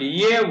എന്തെന്ന് കാണിക്കും?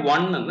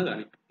 A1 എന്ന്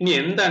കാണിക്കും. ഇനി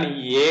എന്താണ്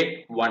ഈ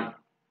A1?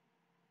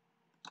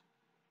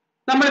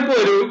 നമ്മളിപ്പോ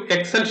ഒരു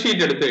എക്സൽ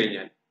ഷീറ്റ് എടുത്തു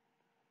കഴിഞ്ഞാൽ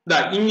ഇതാ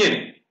ഇങ്ങനെ,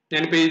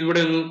 ഞാനിപ്പോ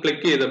ഇവിടെ ഒന്ന്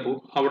ക്ലിക്ക് ചെയ്തപ്പോൾ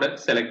അവിടെ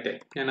സെലക്ട് ആയി.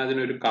 ഞാൻ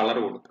അതിനൊരു കളർ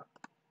കൊടുക്കാം.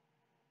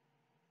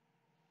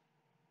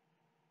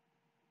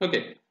 ഓക്കെ,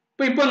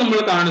 അപ്പൊ ഇപ്പൊ നമ്മൾ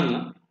കാണുന്ന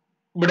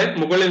ഇവിടെ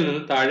മുകളിൽ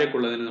നിന്ന്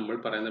താഴേക്കുള്ളതിന് നമ്മൾ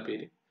പറയുന്ന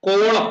പേര്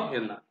കോളം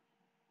എന്നാണ്.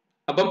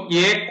 അപ്പം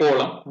A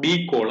column, B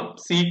column,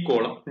 C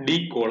column, D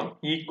column,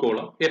 E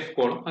column, F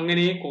column,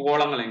 അങ്ങനെ ഈ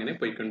കോളങ്ങൾ എങ്ങനെ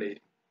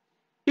പോയിക്കൊണ്ടേയിരിക്കും.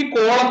 ഈ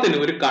കോളത്തിന്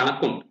ഒരു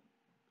കണക്കുണ്ട്.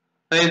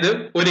 അതായത്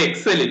ഒരു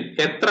എക്സലിൽ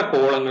എത്ര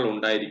കോളങ്ങൾ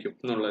ഉണ്ടായിരിക്കും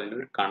എന്നുള്ളതിന്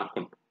ഒരു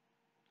കണക്കുണ്ട്.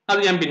 അത്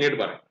ഞാൻ പിന്നീട്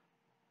പറയാം.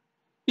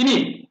 ഇനി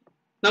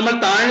നമ്മൾ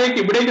താഴേക്ക്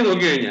ഇവിടേക്ക്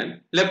നോക്കി കഴിഞ്ഞാൽ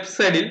ലെഫ്റ്റ്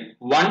സൈഡിൽ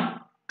 1,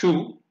 2,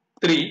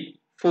 3,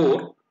 4,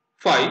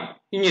 5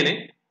 ഇങ്ങനെ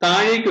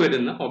താഴേക്ക്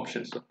വരുന്ന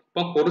ഓപ്ഷൻസ് ഉണ്ട്.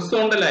 അപ്പൊ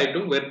ഹൊറിസോണ്ടൽ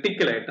ആയിട്ടും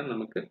വെർട്ടിക്കൽ ആയിട്ടും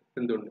നമുക്ക്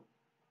എന്തുണ്ട്?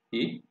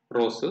 ഈ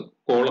റോസ്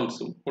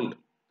കോളംസും ഉണ്ട്.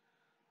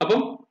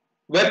 അപ്പം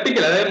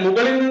വെർട്ടിക്കൽ, അതായത്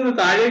മുകളിൽ നിന്ന്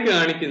താഴേക്ക്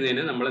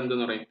കാണിക്കുന്നതിന് നമ്മൾ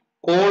എന്തെന്ന് പറയും?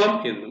 കോളം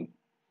എന്നും,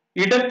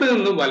 ഇടത്ത്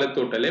നിന്ന്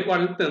വലത്തോട്ട് അല്ലെ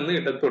വലത്ത് നിന്ന്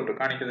ഇടത്തോട്ട്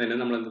കാണിക്കുന്നതിന്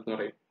നമ്മൾ എന്തെന്ന്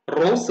പറയും?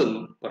 റോസ്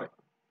എന്നും പറയും.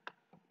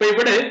 അപ്പൊ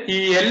ഇവിടെ ഈ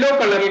യെല്ലോ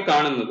കളറിൽ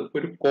കാണുന്നത്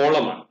ഒരു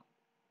കോളമാണ്.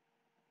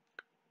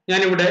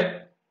 ഞാനിവിടെ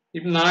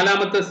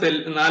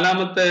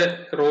നാലാമത്തെ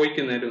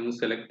റോയ്ക്ക് നേരെ ഒന്ന്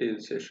സെലക്ട് ചെയ്ത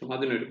ശേഷം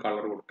അതിനൊരു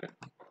കളർ കൊടുക്കാം.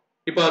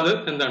 ഇപ്പൊ അത്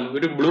എന്താണ്?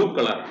 ഒരു ബ്ലൂ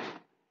കളറാണ്.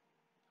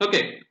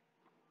 ഓക്കെ,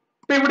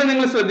 ഇപ്പൊ ഇവിടെ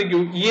നിങ്ങൾ ശ്രദ്ധിക്കൂ,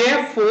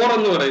 A4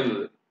 എന്ന്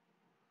പറയുന്നത്,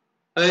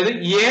 അതായത്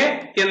എ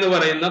എന്ന്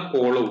പറയുന്ന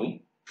കോളവും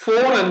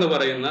 4 എന്ന്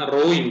പറയുന്ന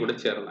റോയും കൂടെ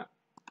ചേർന്നാണ്.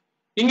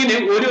 ഇങ്ങനെ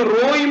ഒരു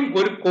റോയും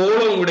ഒരു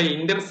കോളവും കൂടെ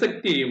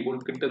ഇന്റർസെക്ട് ചെയ്യുമ്പോൾ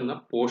കിട്ടുന്ന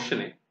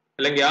പോർഷനെ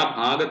അല്ലെങ്കിൽ ആ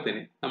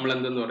ഭാഗത്തിന് നമ്മൾ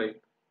എന്തെന്ന് പറയും?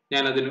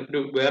 ഞാൻ അതിന്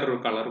വേറൊരു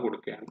കളർ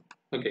കൊടുക്കുകയാണ്.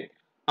 ഓക്കെ,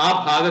 ആ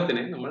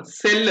ഭാഗത്തിനെ നമ്മൾ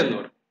സെൽ എന്ന്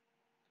പറയും.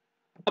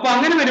 അപ്പൊ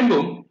അങ്ങനെ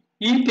വരുമ്പോൾ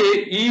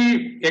ഈ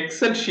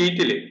എക്സൽ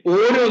ഷീറ്റില്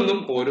ഓരോന്നും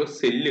ഓരോ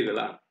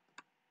സെല്ലുകളാണ്.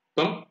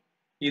 അപ്പം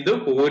ഇത്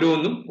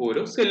ഓരോന്നും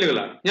ഓരോ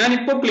സെല്ലുകളാണ്.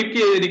 ഞാനിപ്പോ ക്ലിക്ക്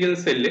ചെയ്തിരിക്കുന്ന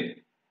സെല്ല്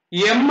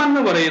എം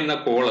എന്ന് പറയുന്ന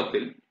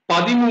കോളത്തിൽ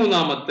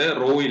 13ാമത്തെ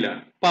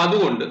റോയിലാണ്. അപ്പൊ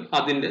അതുകൊണ്ട്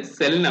അതിന്റെ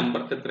സെൽ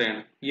നമ്പർ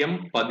എത്രയാണ്?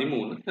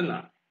 M13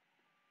 എന്നാണ്.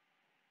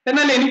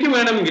 എന്നാൽ എനിക്ക്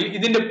വേണമെങ്കിൽ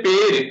ഇതിന്റെ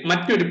പേര്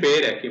മറ്റൊരു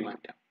പേരാക്കി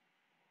മാറ്റാം.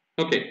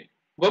 ഓക്കെ,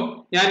 അപ്പം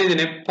ഞാൻ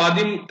ഇതിനെ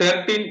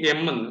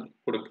 13M എന്ന്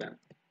കൊടുക്കുകയാണ്.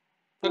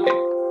 ഓക്കെ,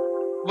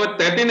 അപ്പൊ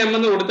 13M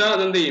എന്ന് കൊടുത്താൽ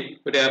അതെന്ത് ചെയ്യും?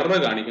 ഒരു എറർ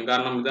കാണിക്കും.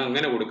 കാരണം ഇത്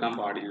അങ്ങനെ കൊടുക്കാൻ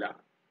പാടില്ല.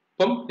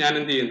 അപ്പം ഞാൻ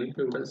എന്ത് ചെയ്യുന്നു?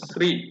 ഇവിടെ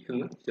ശ്രീ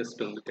എന്ന്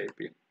ജസ്റ്റ് ഒന്ന് ടൈപ്പ്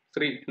ചെയ്യും.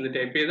 ശ്രീ എന്ന്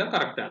ടൈപ്പ് ചെയ്താൽ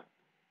കറക്റ്റ് ആണ്.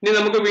 ഇനി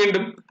നമുക്ക്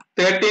വീണ്ടും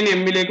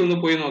 13M ഒന്ന്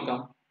പോയി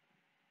നോക്കാം.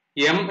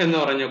 എം എന്ന്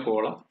പറഞ്ഞ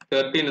കോളം,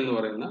 13 എന്ന്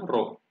പറയുന്ന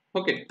റോ.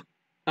 ഓക്കെ,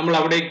 നമ്മൾ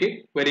അവിടേക്ക്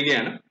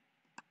വരികയാണ്.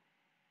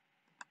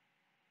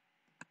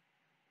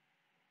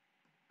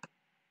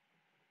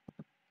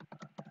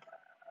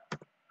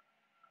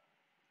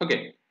 ഓക്കെ,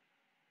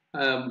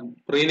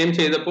 റീനെയിം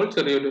ചെയ്തപ്പോൾ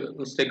ചെറിയൊരു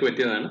മിസ്റ്റേക്ക്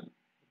പറ്റിയതാണ്.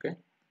 ഓക്കെ,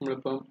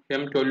 നമ്മളിപ്പം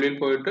M12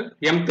 പോയിട്ട്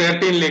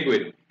M13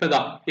 വരും. ഇപ്പൊ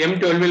ഇതാ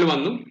M12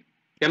 വന്നു,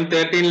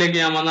 M13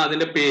 ഞാൻ വന്ന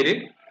അതിന്റെ പേര്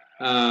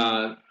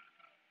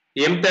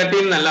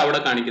M13 എന്നല്ല അവിടെ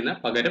കാണിക്കുന്നത്,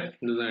 പകരം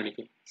എന്തെന്ന്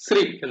കാണിക്കും?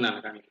 ശ്രീ എന്നാണ്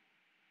കാണിക്കുന്നത്.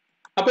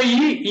 അപ്പൊ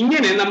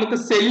ഇങ്ങനെ നമുക്ക്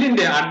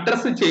സെല്ലിന്റെ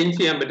അഡ്രസ് ചേഞ്ച്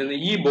ചെയ്യാൻ പറ്റുന്ന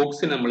ഈ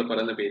ബോക്സിന് നമ്മൾ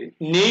പറയുന്ന പേര്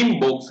നെയിം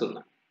ബോക്സ്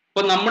എന്നാണ്.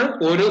 അപ്പൊ നമ്മൾ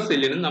ഓരോ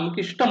സെല്ലിനും നമുക്ക്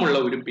ഇഷ്ടമുള്ള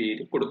ഒരു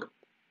പേര് കൊടുക്കും.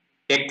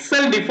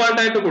 എക്സൽ ഡിഫോൾട്ട്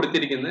ആയിട്ട്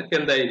കൊടുത്തിരിക്കുന്നത്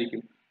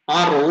എന്തായിരിക്കും? ആ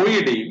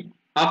റോയുടെയും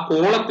ആ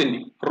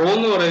കോളത്തിന്റെയും, റോ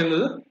എന്ന്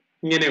പറയുന്നത്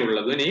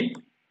ഇങ്ങനെയുള്ളത്, നെയിം,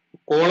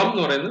 കോളം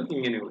എന്ന് പറയുന്നത്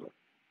ഇങ്ങനെയുള്ളത്.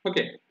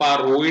 ഓക്കെ, അപ്പൊ ആ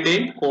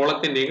റോയുടെയും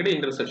കോളത്തിന്റെയും കൂടെ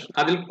ഇന്റർസെക്ഷൻ,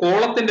 അതിൽ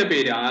കോളത്തിന്റെ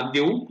പേര്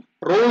ആദ്യവും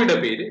റോയുടെ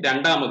പേര്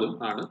രണ്ടാമതും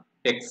ആണ്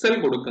എക്സൽ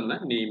കൊടുക്കുന്ന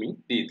നെയിമിംഗ്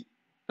രീതി.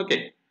 ഓക്കെ,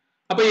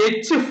 അപ്പൊ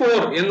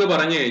H4 എന്ന്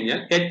പറഞ്ഞു കഴിഞ്ഞാൽ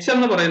H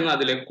എന്ന് പറയുന്ന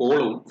അതിലെ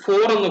കോളവും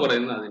 4 എന്ന്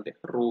പറയുന്ന അതിന്റെ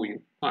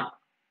റോയും ആണ്.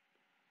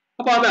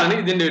 അപ്പൊ അതാണ്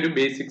ഇതിന്റെ ഒരു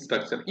ബേസിക്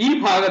സ്ട്രക്ചർ. ഈ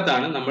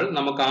ഭാഗത്താണ് നമ്മൾ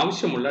നമുക്ക്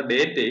ആവശ്യമുള്ള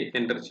ഡേറ്റയെ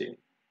എൻ്റർ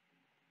ചെയ്യുന്നത്.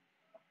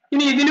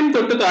 ഇനി ഇതിനും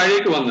തൊട്ട്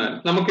താഴേക്ക് വന്നാൽ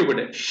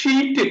നമുക്കിവിടെ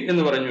ഷീറ്റ്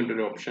എന്ന്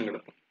പറഞ്ഞുകൊണ്ടൊരു ഓപ്ഷൻ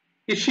കിടക്കും.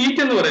 ഈ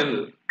ഷീറ്റ് എന്ന്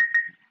പറയുന്നത്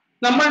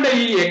നമ്മളുടെ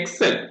ഈ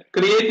എക്സൽ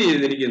ക്രിയേറ്റ്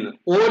ചെയ്തിരിക്കുന്ന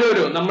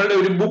ഓരോരോ നമ്മളുടെ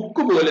ഒരു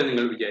ബുക്ക് പോലെ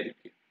നിങ്ങൾ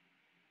വിചാരിക്കുക.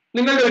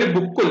 നിങ്ങളുടെ ഒരു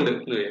ബുക്ക് ഉണ്ട്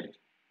എന്ന് വിചാരിക്കും.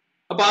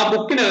 അപ്പൊ ആ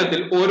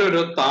ബുക്കിനകത്തിൽ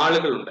ഓരോരോ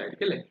താളുകൾ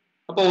ഉണ്ടായിരിക്കും അല്ലെ?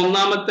 അപ്പൊ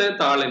ഒന്നാമത്തെ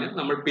താളിന്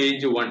നമ്മൾ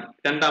പേജ് 1,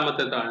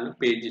 രണ്ടാമത്തെ താളിന്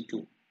പേജ് 2,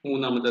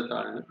 മൂന്നാമത്തെ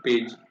താളിന്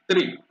പേജ്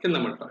 3 എന്ന്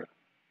നമ്മൾ പറയും.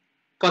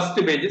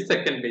 First page,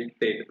 second page,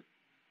 third.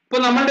 അപ്പൊ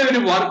നമ്മളുടെ ഒരു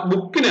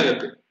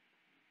ബുക്കിനകത്ത്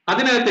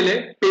അതിനകത്തിലെ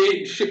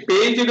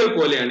പേജുകൾ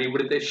പോലെയാണ്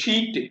ഇവിടുത്തെ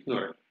ഷീറ്റ് എന്ന്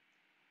പറയുന്നത്.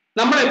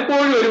 നമ്മൾ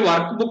എപ്പോഴും ഒരു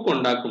വർക്ക് ബുക്ക്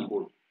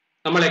ഉണ്ടാക്കുമ്പോൾ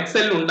നമ്മൾ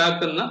എക്സലിൽ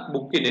ഉണ്ടാക്കുന്ന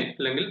ബുക്കിന്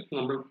അല്ലെങ്കിൽ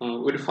നമ്മൾ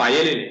ഒരു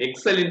ഫയലിന്,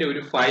 എക്സലിന്റെ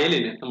ഒരു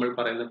ഫയലിന് നമ്മൾ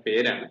പറയുന്ന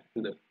പേരാണ്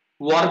ഇത്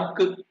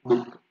വർക്ക്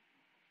ബുക്ക്.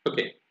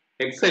 ഓക്കെ,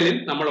 എക്സലിൽ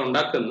നമ്മൾ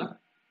ഉണ്ടാക്കുന്ന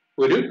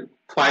ഒരു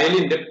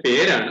ഫയലിന്റെ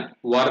പേരാണ്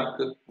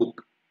വർക്ക്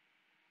ബുക്ക്.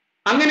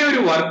 അങ്ങനെ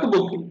ഒരു വർക്ക്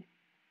ബുക്കിൽ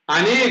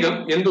അനേകം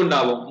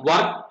എന്തുണ്ടാവും?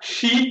 വർക്ക്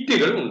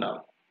ഷീറ്റുകൾ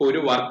ഉണ്ടാവും. ഒരു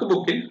വർക്ക്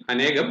ബുക്കിൽ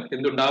അനേകം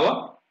എന്തുണ്ടാവാം?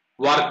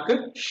 വർക്ക്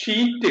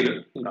ഷീറ്റുകൾ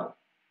ഉണ്ടാവും.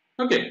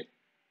 ഓക്കെ,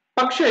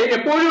 പക്ഷേ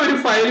എപ്പോഴും ഒരു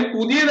ഫയൽ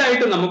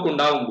പുതിയതായിട്ട് നമുക്ക്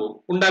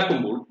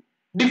ഉണ്ടാക്കുമ്പോൾ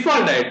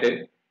ഡിഫോൾട്ട് ആയിട്ട്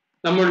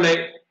നമ്മളുടെ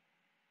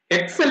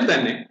എക്സൽ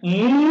തന്നെ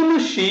 3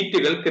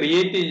 ഷീറ്റുകൾ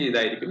ക്രിയേറ്റ്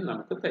ചെയ്തായിരിക്കും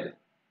നമുക്ക് തരുന്നത്.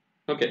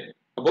 ഓക്കെ,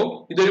 അപ്പോൾ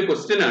ഇതൊരു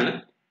ക്വസ്റ്റ്യൻ ആണ്.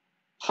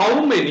 How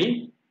many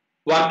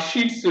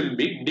worksheets will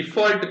be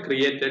default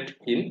created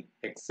in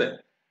Excel?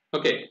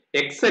 Okay,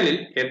 എക്സലിൽ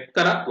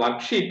എത്ര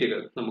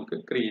വർക്ക്ഷീറ്റുകൾ നമുക്ക്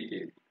ക്രിയേറ്റ്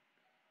ചെയ്തു?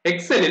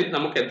 എക്സലിൽ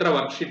നമുക്ക് എത്ര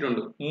വർക്ക്ഷീറ്റ്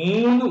ഉണ്ട്?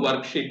 3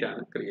 വർക്ക്ഷീറ്റ്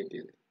ആണ് ക്രിയേറ്റ്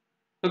ചെയ്തത്.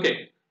 ഓക്കെ,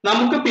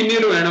 നമുക്ക്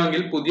പിന്നീട്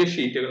വേണമെങ്കിൽ പുതിയ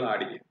ഷീറ്റുകൾ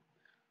ആഡ് ചെയ്യാം.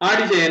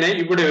 ആഡ് ചെയ്യാനായി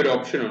ഇവിടെ ഒരു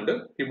ഓപ്ഷൻ ഉണ്ട്,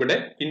 ഇവിടെ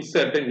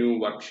ഇൻസേർട്ട് ന്യൂ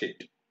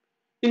വർക്ക്ഷീറ്റ്.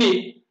 ഇനി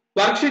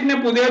വർക്ക്ഷീറ്റിനെ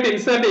പുതിയതായിട്ട്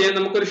ഇൻസേർട്ട് ചെയ്യാൻ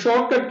നമുക്കൊരു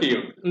ഷോർട്ട് കട്ട് കീ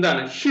ഉണ്ട്.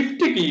 എന്താണ്?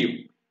 ഷിഫ്റ്റ് കീയും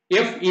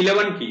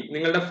F11 കീ,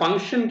 നിങ്ങളുടെ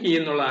ഫംഗ്ഷൻ കീ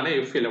എന്നുള്ളതാണ്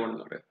F11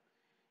 എന്ന് പറയുന്നത്.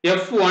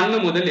 F1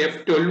 മുതൽ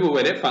F12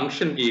 വരെ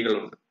ഫംഗ്ഷൻ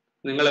കീകളുണ്ട്.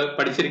 നിങ്ങൾ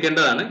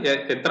പഠിച്ചിരിക്കേണ്ടതാണ്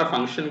എത്ര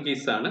ഫംഗ്ഷൻ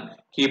കീസ് ആണ്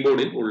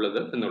കീബോർഡിൽ ഉള്ളത്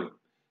എന്നുള്ളത്.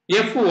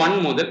 F1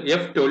 മുതൽ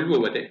F12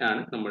 വരെ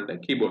ആണ് നമ്മളുടെ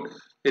കീബോർഡ്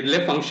ഇതിലെ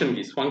ഫംഗ്ഷൻ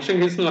കീസ്. ഫംഗ്ഷൻ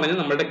കീസ് എന്ന് പറഞ്ഞാൽ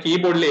നമ്മുടെ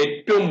കീബോർഡിലെ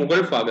ഏറ്റവും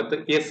മുകൾ ഭാഗത്ത്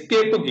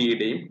എസ്കേപ്പ്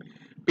കീയുടെയും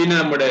പിന്നെ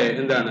നമ്മുടെ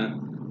എന്താണ്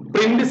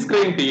പ്രിന്റ്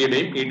സ്ക്രീൻ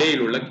കീയുടെയും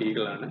ഇടയിലുള്ള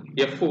കീകളാണ്.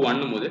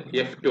 F1 മുതൽ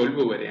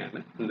F12 വരെയാണ്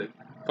എന്ത്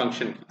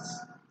ഫംഗ്ഷൻ കീസ്.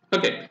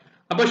 ഓക്കെ,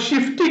 അപ്പൊ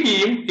ഷിഫ്റ്റ്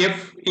കീയും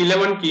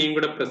F11 കീയും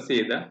കൂടെ പ്രസ്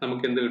ചെയ്താൽ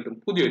നമുക്ക് എന്ത് കിട്ടും?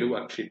 പുതിയൊരു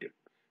വർക്ക്ഷീറ്റ്.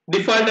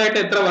 ഡിഫോൾട്ട് ആയിട്ട്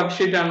എത്ര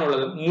വർക്ക്ഷീറ്റ് ആണ്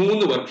ഉള്ളത്?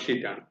 3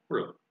 വർക്ക്ഷീറ്റ് ആണ്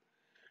ഉള്ളത്.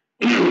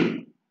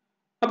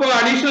 അപ്പോൾ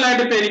അഡീഷണൽ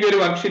ആയിട്ട് ഇപ്പൊ എനിക്ക് ഒരു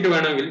വർക്ക്ഷീറ്റ്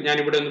വേണമെങ്കിൽ ഞാൻ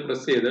ഇവിടെ ഒന്ന്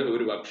പ്രസ് ചെയ്ത്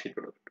ഒരു വർക്ക്ഷീറ്റ്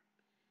കൊടുക്കും.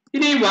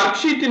 ഇനി ഈ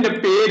വർക്ക്ഷീറ്റിന്റെ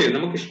പേര്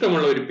നമുക്ക്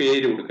ഇഷ്ടമുള്ള ഒരു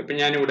പേര് കൊടുക്കും. ഇപ്പൊ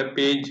ഞാൻ ഇവിടെ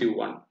പേജ്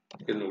 1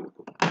 എന്ന്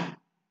കൊടുക്കും.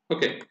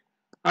 ഓക്കെ,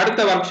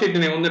 അടുത്ത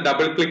വർക്ക്ഷീറ്റിനെ ഒന്ന്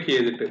ഡബിൾ ക്ലിക്ക്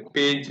ചെയ്തിട്ട്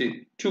പേജ്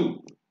 2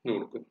 എന്ന്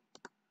കൊടുക്കും.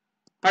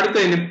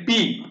 അടുത്തതിന്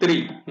P3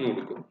 എന്ന്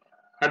കൊടുക്കും.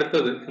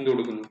 അടുത്തത് എന്ത്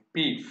കൊടുക്കുന്നു?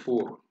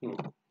 P4 എന്ന്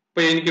കൊടുക്കും.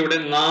 അപ്പൊ എനിക്കിവിടെ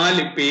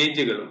 4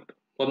 പേജുകളുണ്ട്.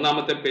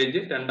 ഒന്നാമത്തെ പേജ്,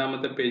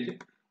 രണ്ടാമത്തെ പേജ്,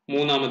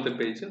 മൂന്നാമത്തെ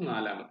പേജ്,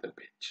 നാലാമത്തെ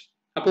പേജ്.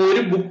 അപ്പൊ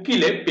ഒരു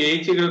ബുക്കിലെ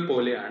പേജുകൾ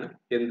പോലെയാണ്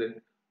എന്ത്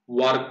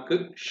വർക്ക്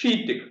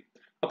ഷീറ്റുകൾ.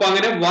 അപ്പൊ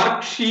അങ്ങനെ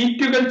വർക്ക്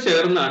ഷീറ്റുകൾ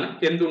ചേർന്നാണ്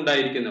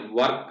എന്തുണ്ടായിരിക്കുന്നത്?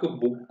 വർക്ക്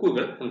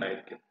ബുക്കുകൾ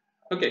ഉണ്ടായിരിക്കുന്നത്.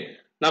 ഓക്കെ,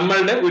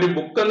 നമ്മളുടെ ഒരു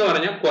ബുക്ക് എന്ന്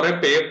പറഞ്ഞാൽ കുറെ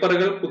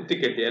പേപ്പറുകൾ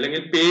കുത്തിക്കെട്ടി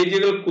അല്ലെങ്കിൽ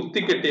പേജുകൾ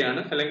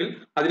കുത്തിക്കെട്ടിയാണ് അല്ലെങ്കിൽ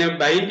അതിനെ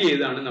ബൈൻഡ്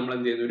ചെയ്താണ് നമ്മൾ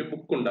എന്ത് ചെയ്യുന്നത്? ഒരു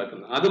ബുക്ക്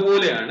ഉണ്ടാക്കുന്നത്.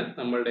 അതുപോലെയാണ്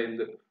നമ്മളുടെ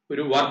എന്ത്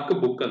ഒരു വർക്ക്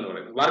ബുക്ക് എന്ന്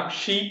പറയുന്നത്. വർക്ക്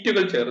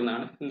ഷീറ്റുകൾ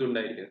ചേർന്നാണ്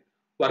എന്തുണ്ടായിരിക്കുന്നത്?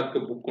 വർക്ക്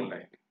ബുക്ക്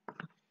ഉണ്ടായിരിക്കുന്നത്.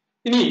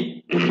 ഇനി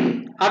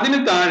അതിന്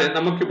താഴെ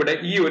നമുക്കിവിടെ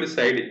ഈ ഒരു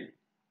സൈഡിൽ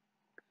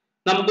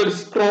നമുക്കൊരു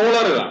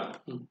സ്ക്രോളർ കാണാം.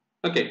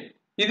 ഓക്കെ,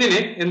 ഇതിന്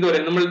എന്ത്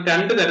പറയുക? നമ്മൾ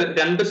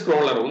രണ്ട്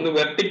സ്ക്രോളർ, ഒന്ന്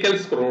വെർട്ടിക്കൽ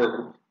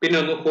സ്ക്രോളറും പിന്നെ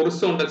ഒന്ന്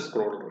ഹൊറിസോണ്ടൽ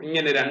സ്ക്രോളറും,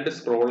 ഇങ്ങനെ 2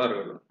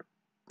 സ്ക്രോളറുകളുണ്ട്.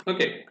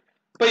 ഓക്കെ,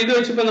 അപ്പൊ ഇത്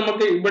വെച്ചപ്പോ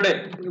നമുക്ക്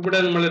ഇവിടെ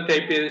നമ്മൾ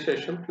ടൈപ്പ് ചെയ്ത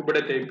ശേഷം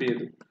ഇവിടെ ടൈപ്പ്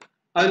ചെയ്തു.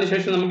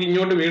 അതിനുശേഷം നമുക്ക്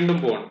ഇങ്ങോട്ട് വീണ്ടും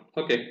പോകണം.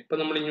 ഓക്കെ, ഇപ്പൊ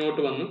നമ്മൾ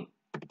ഇങ്ങോട്ട് വന്ന്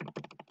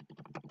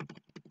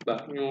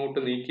ഇങ്ങോട്ട്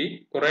നീക്കി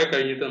കുറെ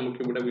കഴിഞ്ഞിട്ട്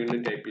നമുക്ക് ഇവിടെ വീണ്ടും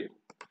ടൈപ്പ് ചെയ്യാം.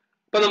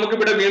 അപ്പൊ നമുക്ക്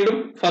ഇവിടെ വീണ്ടും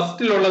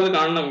ഫസ്റ്റിലുള്ളത്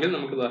കാണണമെങ്കിൽ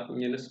നമുക്ക്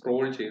ഇങ്ങനെ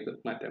സ്ക്രോൾ ചെയ്ത്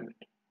മാറ്റാൻ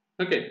പറ്റും.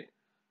 ഓക്കെ,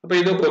 അപ്പൊ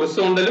ഇത്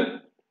ഹൊറിസോണ്ടലും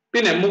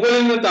പിന്നെ മുകളിൽ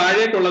നിന്ന്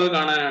താഴേക്കുള്ളത്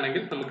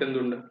കാണാനാണെങ്കിൽ നമുക്ക്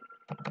എന്തുണ്ട്?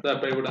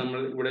 അപ്പൊ ഇവിടെ നമ്മൾ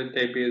ഇവിടെ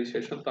ടൈപ്പ് ചെയ്ത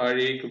ശേഷം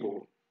താഴേക്ക്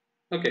പോകും.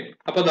 ഓക്കെ,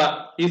 അപ്പൊ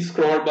ഈ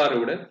സ്ക്രോൾ ബാർ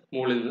ഇവിടെ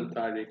മുകളിൽ നിന്ന്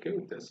താഴേക്ക്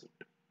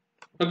വ്യത്യാസമുണ്ട്.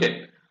 ഓക്കെ,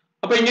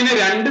 അപ്പൊ ഇങ്ങനെ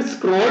 2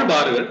 സ്ക്രോൾ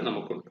ബാറുകൾ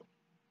നമുക്കുണ്ട്.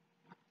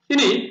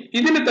 ഇനി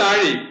ഇതിന്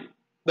താഴെ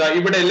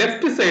ഇവിടെ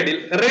ലെഫ്റ്റ് സൈഡിൽ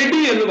റെഡി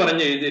എന്ന്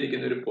പറഞ്ഞ്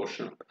എഴുതിയിരിക്കുന്ന ഒരു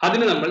പോർഷൻ ഉണ്ട്.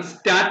 അതിന് നമ്മൾ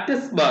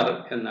സ്റ്റാറ്റസ് ബാർ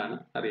എന്നാണ്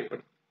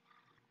അറിയപ്പെടുന്നത്.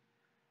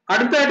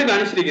 അടുത്തായിട്ട്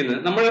കാണിച്ചിരിക്കുന്നത്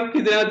നമ്മൾക്ക്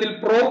ഇതിനകത്തിൽ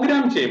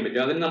പ്രോഗ്രാം ചെയ്യാൻ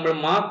പറ്റും. അതിന് നമ്മൾ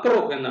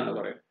മാക്രോ എന്നാണ്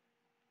പറയുന്നത്.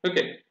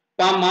 ഓക്കെ,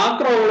 അപ്പൊ ആ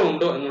മാക്രോകൾ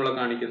ഉണ്ടോ എന്നുള്ള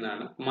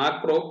കാണിക്കുന്നതാണ്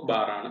മാക്രോ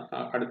ബാർ ആണ്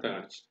അടുത്ത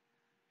കാണിച്ചത്.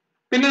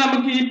 പിന്നെ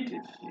നമുക്ക് ഈ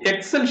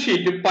എക്സൽ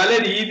ഷീറ്റ് പല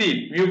രീതിയിൽ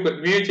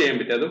വ്യൂ ചെയ്യാൻ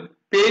പറ്റും. അത്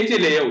പേജ്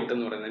ലേഔട്ട്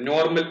എന്ന് പറയുന്നത്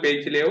നോർമൽ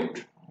പേജ് ലേഔട്ട്,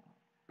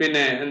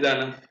 പിന്നെ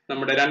എന്താണ്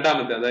നമ്മുടെ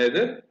രണ്ടാമത്തെ,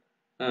 അതായത്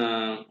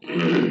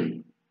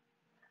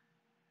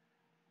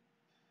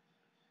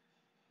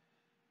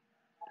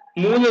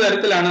 3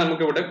 തരത്തിലാണ്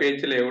നമുക്ക് ഇവിടെ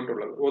പേജ് ലേഔട്ട്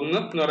ഉള്ളത്. ഒന്ന്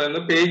എന്ന്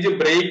പറയുന്നത് പേജ്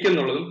ബ്രേക്ക്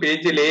എന്നുള്ളതും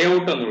പേജ്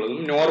ലേഔട്ട് എന്നുള്ളതും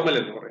നോർമൽ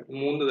എന്ന് പറയുന്നത്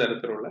 3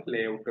 തരത്തിലുള്ള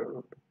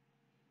ലേഔട്ടുകളുണ്ട്.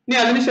 ഇനി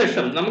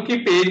അതിനുശേഷം നമുക്ക് ഈ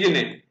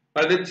പേജിനെ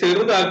വളരെ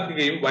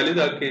ചെറുതാക്കുകയും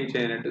വലുതാക്കുകയും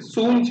ചെയ്യാനായിട്ട്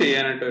സൂം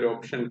ചെയ്യാനായിട്ട് ഒരു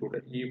ഓപ്ഷൻ കൂടെ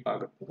ഈ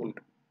ഭാഗത്ത് ഉണ്ട്.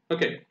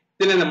 ഓക്കെ,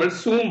 ഇതിനെ നമ്മൾ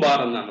സൂം ബാർ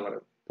എന്നാണ്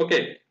പറയുന്നത്. ഓക്കെ,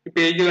 ഈ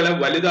പേജുകളെ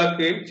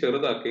വലുതാക്കുകയും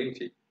ചെറുതാക്കുകയും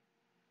ചെയ്യും.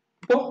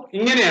 അപ്പോ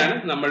ഇങ്ങനെയാണ്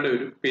നമ്മളുടെ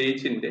ഒരു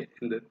പേജിന്റെ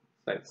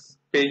സൈസ്,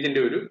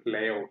 പേജിന്റെ ഒരു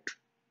ലേഔട്ട്.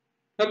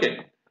 ഓക്കെ,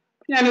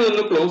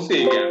 ഞാനിതൊന്ന് ക്ലോസ്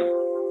ചെയ്യുകയാണ്.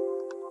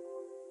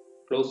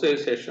 ക്ലോസ് ചെയ്ത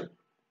ശേഷം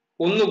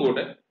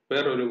ഒന്നുകൂടെ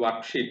വേറൊരു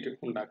വർക്ക്ഷീറ്റ്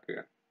ഉണ്ടാക്കുക,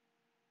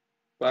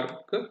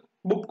 വർക്ക്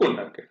ബുക്ക്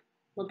ഉണ്ടാക്കുക.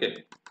 ഓക്കെ,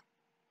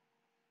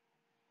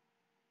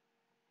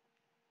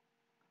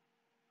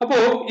 അപ്പോ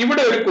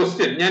ഇവിടെ ഒരു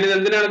ക്വസ്റ്റ്യൻ ഞാൻ ഇത്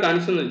എന്തിനാണ്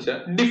കാണിച്ചതെന്ന് വെച്ചാൽ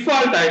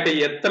ഡിഫോൾട്ട് ആയിട്ട്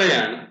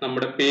എത്രയാണ്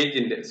നമ്മുടെ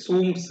പേജിന്റെ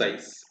സൂം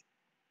സൈസ്.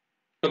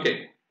 ഓക്കെ,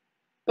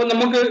 അപ്പൊ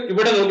നമുക്ക്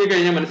ഇവിടെ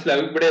നോക്കിക്കഴിഞ്ഞാൽ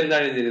മനസ്സിലാവും ഇവിടെ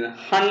എന്താണ് എഴുതിയിരുന്നത്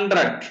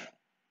 100.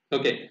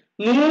 ഓക്കെ,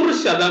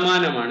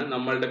 100%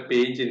 നമ്മളുടെ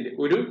പേജിന്റെ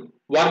ഒരു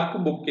വർക്ക്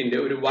ബുക്കിന്റെ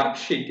ഒരു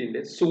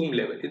വർക്ക്ഷീറ്റിന്റെ സൂം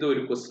ലെവൽ. ഇത്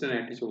ഒരു ക്വസ്റ്റ്യൻ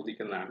ആയിട്ട്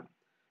ചോദിക്കുന്നതാണ്.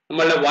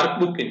 നമ്മളുടെ വർക്ക്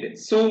ബുക്കിന്റെ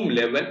സൂം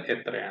ലെവൽ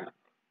എത്രയാണ്?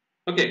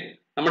 ഓക്കെ,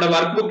 നമ്മുടെ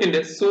വർക്ക്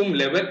ബുക്കിന്റെ സൂം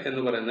ലെവൽ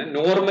എന്ന് പറയുന്നത്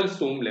നോർമൽ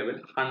സൂം ലെവൽ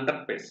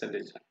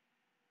 100% ആണ്.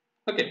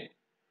 ഓക്കെ,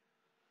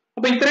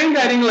 അപ്പൊ ഇത്രയും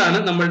കാര്യങ്ങളാണ്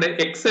നമ്മളുടെ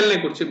എക്സലിനെ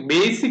കുറിച്ച്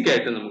ബേസിക്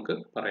ആയിട്ട് നമുക്ക്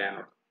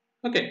പറയാനുള്ളത്.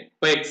 ഓക്കെ,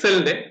 അപ്പൊ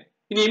എക്സലിന്റെ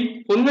ഇനിയും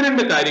ഒന്ന്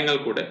രണ്ട് കാര്യങ്ങൾ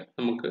കൂടെ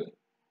നമുക്ക്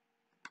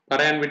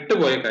പറയാൻ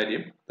വിട്ടുപോയ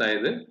കാര്യം,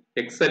 അതായത്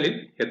എക്സലിൽ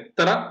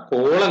എത്ര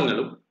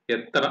കോളങ്ങളും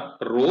എത്ര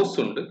റോസ്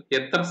ഉണ്ട്,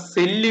 എത്ര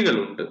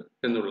സെല്ലുകളുണ്ട്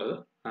എന്നുള്ളത്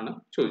ആണ്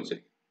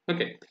ചോദിച്ചത്.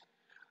 ഓക്കെ,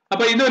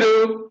 അപ്പൊ ഇതൊരു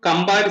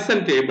കമ്പാരിസൺ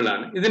ടേബിൾ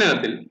ആണ്.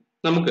 ഇതിനകത്തിൽ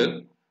നമുക്ക്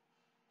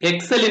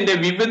എക്സലിന്റെ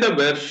വിവിധ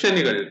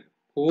വെർഷനുകൾ,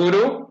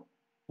 ഓരോ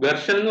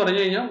വെർഷൻ എന്ന്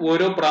പറഞ്ഞു കഴിഞ്ഞാൽ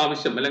ഓരോ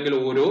പ്രാവശ്യം അല്ലെങ്കിൽ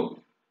ഓരോ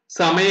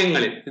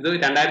സമയങ്ങളിൽ, ഇത്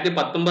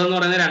 2019 എന്ന്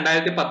പറയുന്നത്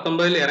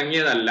 2019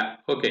 ഇറങ്ങിയതല്ല.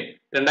 ഓക്കെ,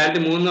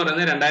 2003 എന്ന്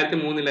പറയുന്നത്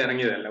 2003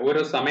 ഇറങ്ങിയതല്ല.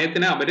 ഓരോ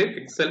സമയത്തിന് അവര്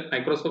എക്സൽ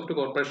മൈക്രോസോഫ്റ്റ്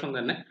കോർപ്പറേഷൻ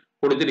തന്നെ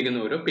കൊടുത്തിരിക്കുന്ന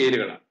ഓരോ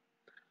പേരുകളാണ്.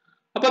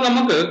 അപ്പൊ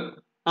നമുക്ക്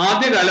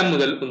ആദ്യകാലം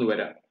മുതൽ ഒന്ന്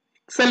വരാം.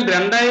 എക്സൽ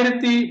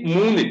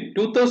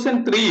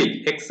 2003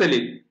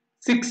 എക്സലിൽ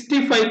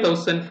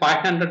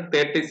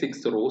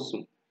 65,536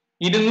 റോസും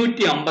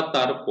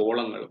 256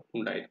 കോളങ്ങളും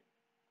ഉണ്ടായിരുന്നു.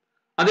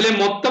 അതിലെ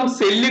മൊത്തം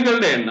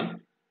സെല്ലുകളുടെ എണ്ണം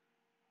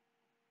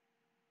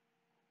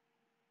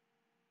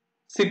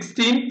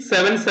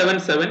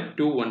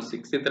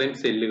 16,777,216. ഇത്രയും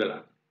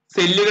സെല്ലുകളാണ്.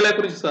 സെല്ലുകളെ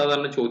കുറിച്ച്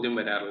സാധാരണ ചോദ്യം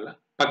വരാറില്ല,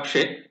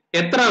 പക്ഷെ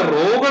എത്ര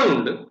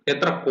റോകളുണ്ട്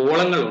എത്ര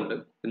കോളങ്ങളുണ്ട്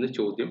എന്ന്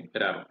ചോദ്യം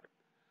വരാറുണ്ട്.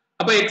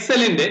 അപ്പൊ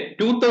എക്സലിന്റെ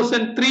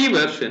 2003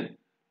 വെർഷൻ,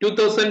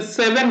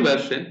 2007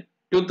 വെർഷൻ,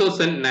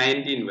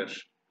 2019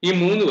 വെർഷൻ, ഈ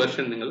 3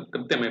 വെർഷൻ നിങ്ങൾ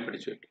കൃത്യമായി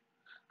പഠിച്ചു വെക്കും.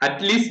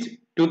 അറ്റ്ലീസ്റ്റ്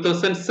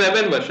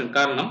 2007 വെർഷൻ,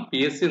 കാരണം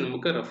PSC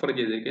നമുക്ക് റെഫർ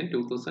ചെയ്തിരിക്കുന്നത്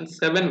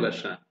 2007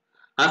 വെർഷൻ ആണ്.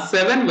 ആ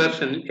 7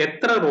 വെർഷനിൽ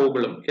എത്ര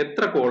റോകളും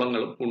എത്ര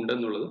കോളങ്ങളും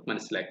ഉണ്ടെന്നുള്ളത്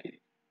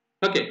മനസ്സിലാക്കിയിരിക്കും.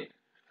 ഓക്കെ,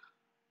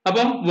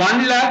 അപ്പം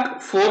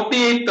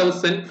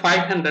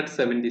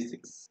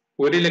 1,48,576,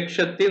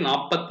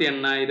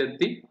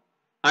 1,48,576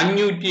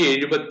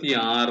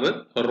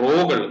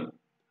 റോകളും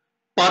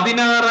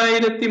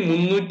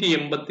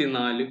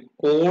 16,384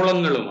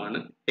 കോളങ്ങളുമാണ്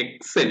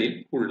എക്സലിൽ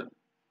ഉള്ളത്.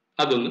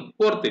 അതൊന്ന്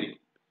ഓർത്തിരിക്കും.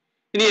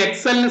 ഇനി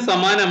എക്സലിന്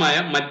സമാനമായ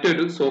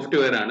മറ്റൊരു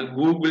സോഫ്റ്റ്വെയർ ആണ്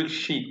ഗൂഗിൾ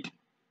ഷീറ്റ്.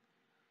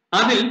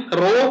 അതിൽ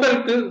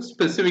റോകൾക്ക്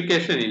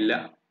സ്പെസിഫിക്കേഷൻ ഇല്ല,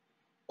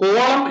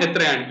 കോളം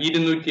എത്രയാണ്?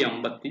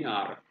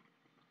 256.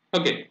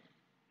 ഓക്കെ,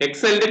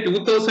 എക്സലിന്റെ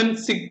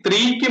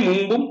 2003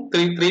 മുമ്പും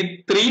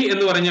 3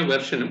 എന്ന് പറഞ്ഞ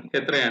വെർഷനും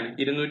എത്രയാണ്?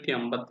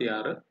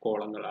 256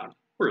 കോളങ്ങളാണ്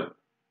ഉള്ളത്.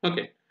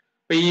 ഓക്കെ,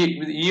 അപ്പൊ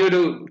ഈ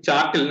ഒരു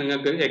ചാർട്ടിൽ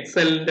നിങ്ങൾക്ക്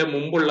എക്സലിന്റെ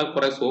മുമ്പുള്ള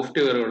കുറെ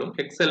സോഫ്റ്റ്വെയറുകളും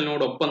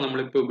എക്സലിനോടൊപ്പം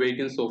നമ്മളിപ്പോൾ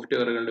ഉപയോഗിക്കുന്ന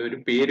സോഫ്റ്റ്വെയറുകളുടെ ഒരു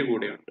പേര്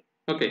കൂടെയുണ്ട്.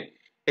 ഓക്കെ,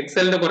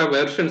 എക്സലിന്റെ കുറെ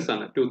വെർഷൻസ്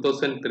ആണ്.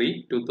 2003,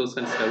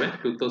 2007,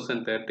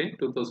 2013,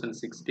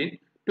 2016,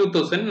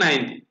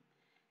 2019.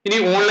 ഇനി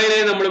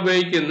ഓൺലൈനായി നമ്മൾ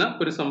ഉപയോഗിക്കുന്ന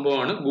ഒരു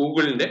സംഭവമാണ്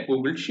ഗൂഗിളിന്റെ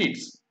ഗൂഗിൾ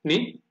ഷീറ്റ്സ്. ഇനി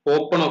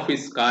open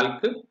office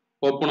Calc,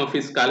 open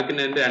office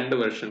കാൽക്കിന്റെ 2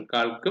 version,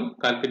 കാൽക്കും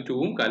Calc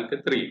 2ഉം Calc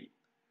 3യും.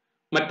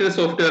 മറ്റൊരു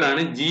സോഫ്റ്റ്വെയർ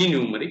ആണ് G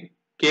numeric,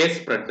 K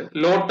spread,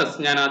 lotus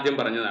ഞാൻ ആദ്യം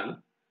പറഞ്ഞതാണ്.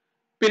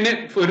 പിന്നെ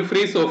ഒരു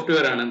ഫ്രീ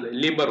സോഫ്റ്റ്വെയർ ആണ്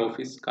ലിബർ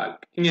ഓഫീസ്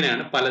കാൽക്ക്.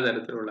 ഇങ്ങനെയാണ്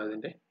പലതരത്തിലുള്ള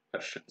അതിന്റെ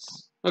വെർഷൻസ്.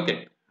 ഓക്കെ,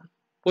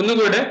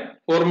 ഒന്നുകൂടെ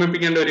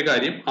ഓർമ്മിപ്പിക്കേണ്ട ഒരു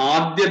കാര്യം,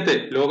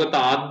 ലോകത്തെ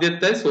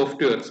ആദ്യത്തെ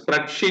സോഫ്റ്റ്വെയർ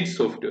സ്പ്രെഡ്ഷീറ്റ്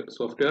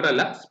സോഫ്റ്റ്വെയർ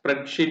അല്ല,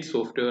 സ്പ്രെഡ്ഷീറ്റ്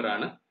സോഫ്റ്റ്വെയർ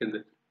ആണ് എന്ത്?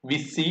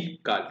 VC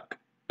Calc.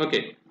 ഓക്കെ,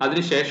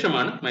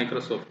 അതിനുശേഷമാണ്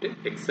മൈക്രോസോഫ്റ്റ്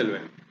എക്സൽ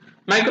വരുന്നത്.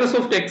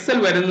 മൈക്രോസോഫ്റ്റ് എക്സൽ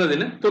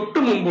വരുന്നതിന് തൊട്ടു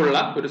മുമ്പുള്ള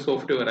ഒരു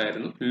സോഫ്റ്റ്വെയർ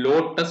ആയിരുന്നു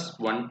ലോട്ടസ്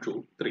 1, 2,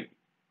 3.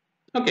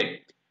 ഓക്കെ,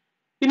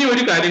 ഇനി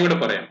ഒരു കാര്യം കൂടെ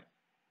പറയാം.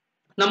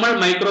 നമ്മൾ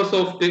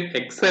മൈക്രോസോഫ്റ്റ്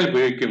എക്സൽ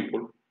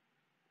ഉപയോഗിക്കുമ്പോൾ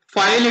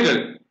ഫയലുകൾ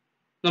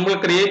നമ്മൾ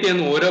ക്രിയേറ്റ്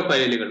ചെയ്യുന്ന ഓരോ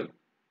ഫയലുകളും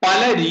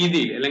പല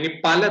രീതിയിൽ അല്ലെങ്കിൽ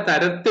പല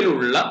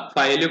തരത്തിലുള്ള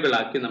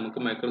ഫയലുകളാക്കി നമുക്ക്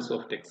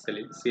മൈക്രോസോഫ്റ്റ്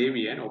എക്സലിൽ സേവ്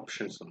ചെയ്യാൻ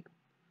ഓപ്ഷൻസ് ഉണ്ട്.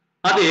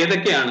 അത്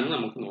ഏതൊക്കെയാണെന്ന്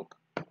നമുക്ക് നോക്കാം.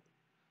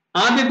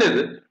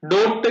 ആദ്യത്തേത്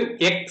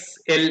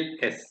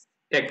 .xls.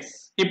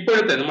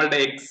 ഇപ്പോഴത്തെ നമ്മളുടെ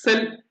എക്സൽ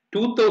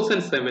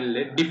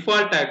 2007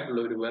 ഡിഫാൾട്ട് ആയിട്ടുള്ള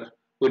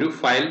ഒരു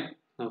ഫയൽ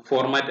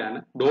ഫോർമാറ്റ് ആണ്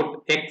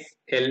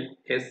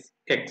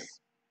 .xlsx.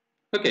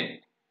 ഓക്കെ,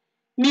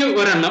 ഇനി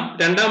ഒരെണ്ണം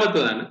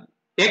രണ്ടാമത്തേതാണ്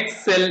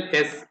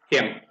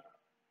XLSM.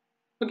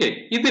 ഓക്കെ,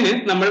 ഇതിന്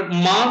നമ്മൾ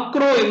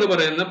മാക്രോ എന്ന്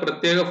പറയുന്ന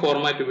പ്രത്യേക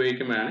ഫോർമാറ്റ്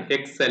ഉപയോഗിക്കുമ്പോഴാണ്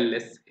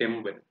XLSM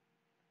വരുന്നത്.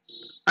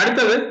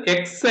 അടുത്തത്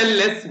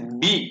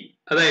XLSB,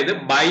 അതായത്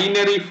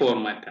ബൈനറി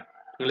ഫോർമാറ്റ് ആണ്.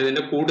 നിങ്ങൾ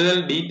ഇതിന്റെ കൂടുതൽ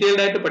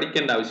ഡീറ്റെയിൽഡ് ആയിട്ട്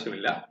പഠിക്കേണ്ട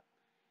ആവശ്യമില്ല.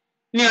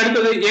 ഇനി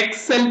അടുത്തത്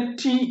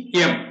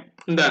XLTM,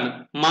 എന്താണ്?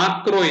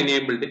 Macro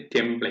enabled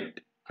template.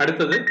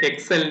 അടുത്തത്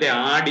എക്സലിന്റെ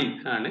ആഡിൻ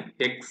ആണ്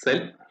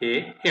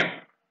XLAM.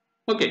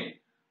 ഓക്കെ,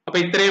 അപ്പൊ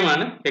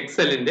ഇത്രയുമാണ്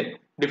എക്സലിന്റെ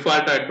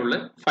ഡിഫാൾട്ട് ആയിട്ടുള്ള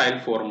ഫയൽ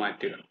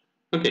ഫോർമാറ്റുകൾ.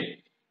 ഓക്കെ,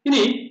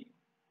 ഇനി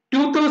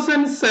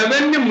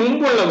 2007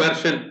 മുമ്പുള്ള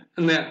വെർഷൻ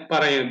എന്ന്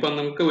പറയും. ഇപ്പൊ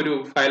നമുക്ക് ഒരു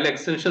ഫയൽ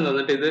എക്സ്റ്റൻഷൻ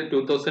തന്നിട്ട് ഇത്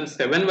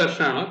 2007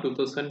 വെർഷൻ ആണോ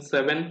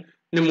 2007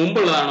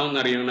 മുമ്പുള്ളതാണോ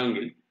എന്ന്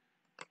അറിയണമെങ്കിൽ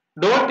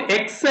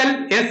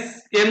 .xls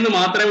എന്ന്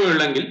മാത്രമേ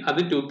ഉള്ളെങ്കിൽ അത്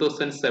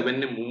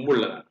 2007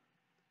 മുമ്പുള്ളതാണ്.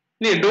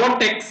 ഇനി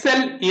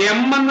 .xlm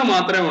എന്ന്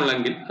മാത്രമേ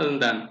ഉള്ളെങ്കിൽ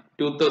അതെന്താണ്?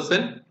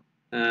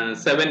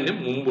 2007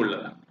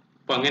 മുമ്പുള്ളതാണ്.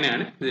 അപ്പൊ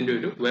അങ്ങനെയാണ് ഇതിന്റെ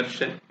ഒരു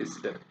വെർഷൻ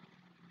ഹിസ്റ്ററി.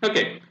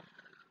 ഓക്കെ,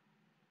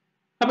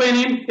 അപ്പൊ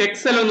ഇനിയും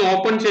എക്സൽ ഒന്ന്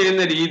ഓപ്പൺ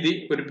ചെയ്യുന്ന രീതി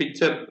ഒരു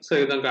പിക്ചർ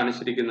സഹിതം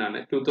കാണിച്ചിരിക്കുന്നതാണ്.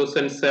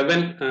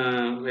 2007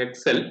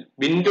 എക്സൽ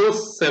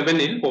വിൻഡോസ്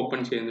 7 ഓപ്പൺ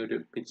ചെയ്യുന്ന ഒരു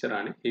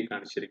പിക്ചറാണ് ഈ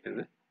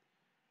കാണിച്ചിരിക്കുന്നത്.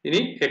 ഇനി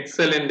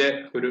എക്സലിന്റെ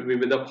ഒരു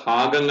വിവിധ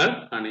ഭാഗങ്ങൾ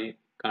ആണ് ഈ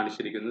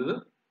കാണിച്ചിരിക്കുന്നത്.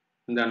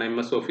 എന്താണ്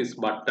MS office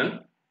button,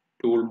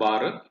 tool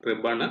bar,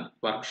 ribbon,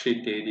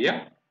 worksheet area,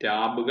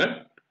 ടാബുകൾ,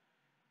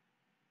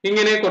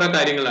 ഇങ്ങനെ കുറെ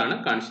കാര്യങ്ങളാണ്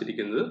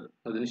കാണിച്ചിരിക്കുന്നത്.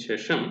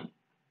 അതിനുശേഷം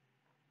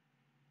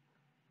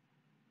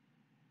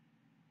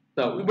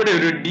ഇവിടെ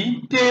ഒരു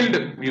ഡീറ്റെയിൽഡ്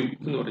വ്യൂ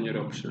എന്ന് പറഞ്ഞൊരു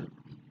ഓപ്ഷൻ ഉണ്ട്.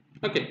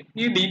 ഓക്കെ,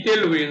 ഈ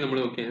ഡീറ്റെയിൽഡ് വ്യൂ നമ്മൾ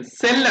നോക്കിയാൽ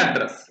സെൽ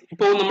അഡ്രസ്,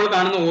 ഇപ്പോൾ നമ്മൾ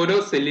കാണുന്ന ഓരോ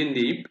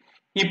സെല്ലിന്റെയും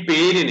ഈ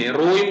പേരിനെ,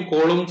 റോയും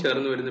കോളവും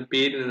ചേർന്ന് വരുന്ന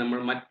പേരിനെ നമ്മൾ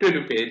മറ്റൊരു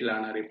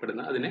പേരിലാണ്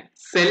അറിയപ്പെടുന്നത്. അതിനെ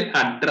സെൽ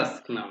അഡ്രസ്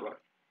എന്നാണ്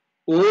പറയുന്നത്.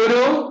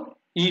 ഓരോ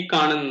ഈ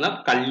കാണുന്ന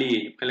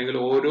കള്ളിയെയും അല്ലെങ്കിൽ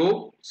ഓരോ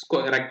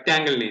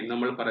റെക്ടാങ്കിളിനെയും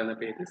നമ്മൾ പറയുന്ന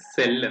പേര്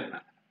സെൽ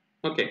എന്നാണ്.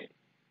 ഓക്കെ,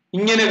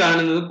 ഇങ്ങനെ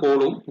കാണുന്നത്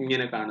കോളവും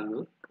ഇങ്ങനെ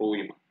കാണുന്നത്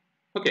റോയുമാണ്.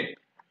 ഓക്കെ,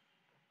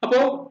 അപ്പോ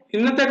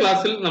ഇന്നത്തെ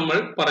ക്ലാസ്സിൽ നമ്മൾ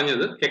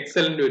പറഞ്ഞത്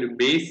എക്സലിന്റെ ഒരു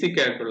ബേസിക്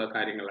ആയിട്ടുള്ള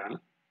കാര്യങ്ങളാണ്.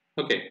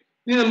 ഓക്കെ,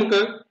 ഇനി നമുക്ക്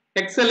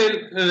എക്സലിൽ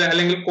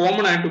അല്ലെങ്കിൽ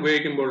കോമൺ ആയിട്ട്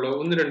ഉപയോഗിക്കുമ്പോൾ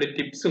ഒന്ന് രണ്ട്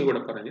ടിപ്സും കൂടെ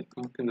പറഞ്ഞ്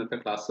നമുക്ക് ഇന്നത്തെ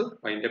ക്ലാസ്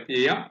വൈൻഡ് അപ്പ്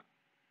ചെയ്യാം.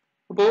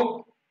 അപ്പോ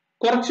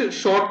കുറച്ച്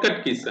short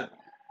cut keys.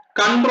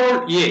 Control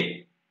A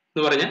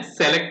എന്ന് പറഞ്ഞാൽ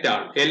സെലക്ട്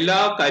ആൾ, എല്ലാ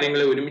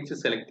കാര്യങ്ങളെയും ഒരുമിച്ച്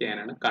സെലക്ട്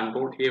ചെയ്യാനാണ്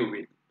കൺട്രോൾ എ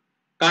ഉപയോഗിക്കുന്നത്.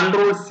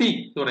 കൺട്രോൾ സി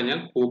എന്ന് പറഞ്ഞാൽ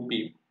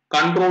കോപ്പിയും,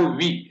 കൺട്രോൾ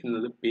വി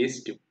എന്നത്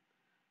പേസ്റ്റും,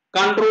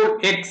 കൺട്രോൾ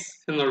എക്സ്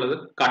എന്നുള്ളത്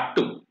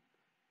കട്ടും,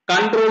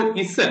 control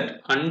Z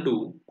undo,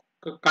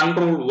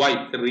 control Y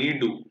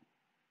read.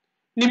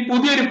 ഇനി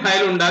പുതിയൊരു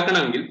ഫയൽ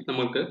ഉണ്ടാക്കണമെങ്കിൽ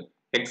നമുക്ക്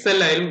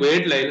എക്സലിലായാലും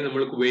വേർഡിലായാലും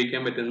നമ്മൾക്ക്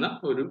ഉപയോഗിക്കാൻ പറ്റുന്ന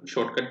ഒരു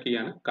ഷോർട്ട് കട്ട് കീ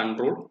ആണ്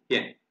കൺട്രോൾ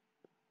എൻ.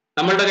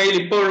 നമ്മളുടെ കയ്യിൽ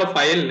ഇപ്പോൾ ഉള്ള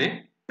ഫയലിനെ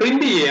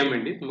പ്രിന്റ് ചെയ്യാൻ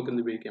വേണ്ടി നമുക്ക്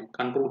എന്ത് ഉപയോഗിക്കാം?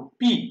 കൺട്രോൾ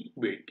പി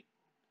ഉപയോഗിക്കാം.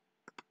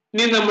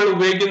 ഇനി നമ്മൾ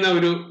ഉപയോഗിക്കുന്ന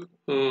ഒരു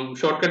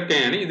ഷോർട്ട് കട്ട് കീ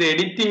ആണ്, ഇത്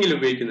എഡിറ്റിംഗിൽ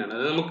ഉപയോഗിക്കുന്നതാണ്.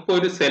 അത് നമുക്കിപ്പോൾ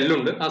ഒരു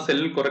സെല്ലുണ്ട്, ആ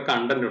സെല്ലിൽ കുറെ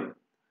കണ്ടന്റ് ഉണ്ട്,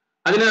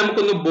 അതിനെ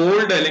നമുക്കൊന്ന്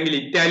ബോൾഡ് അല്ലെങ്കിൽ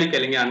ഇറ്റാലിക്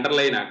അല്ലെങ്കിൽ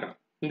അണ്ടർലൈൻ ആക്കണം.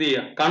 എന്ത്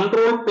ചെയ്യുക?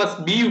 കൺട്രോൾ പ്ലസ്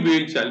ബി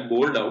ഉപയോഗിച്ചാൽ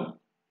ബോൾഡ് ആവും,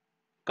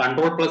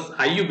 കൺട്രോൾ പ്ലസ്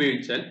ഐ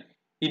ഉപയോഗിച്ചാൽ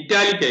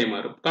ഇറ്റാലിക് ആയി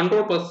മാറും,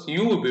 കൺട്രോൾ പ്ലസ്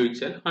യു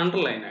ഉപയോഗിച്ചാൽ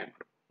അണ്ടർലൈൻ ആയി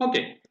മാറും.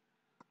 ഓക്കെ,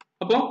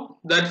 അപ്പോൾ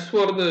that's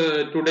for the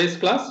today's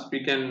class. We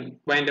can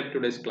wind up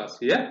today's class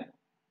here.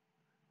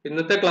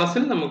 ഇന്നത്തെ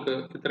ക്ലാസ്സിൽ നമുക്ക്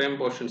ഇത്രയും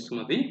പോർഷൻസ്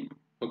മതി.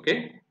 Okay,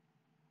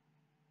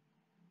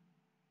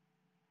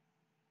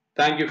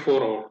 thank you for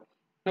all.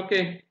 Okay.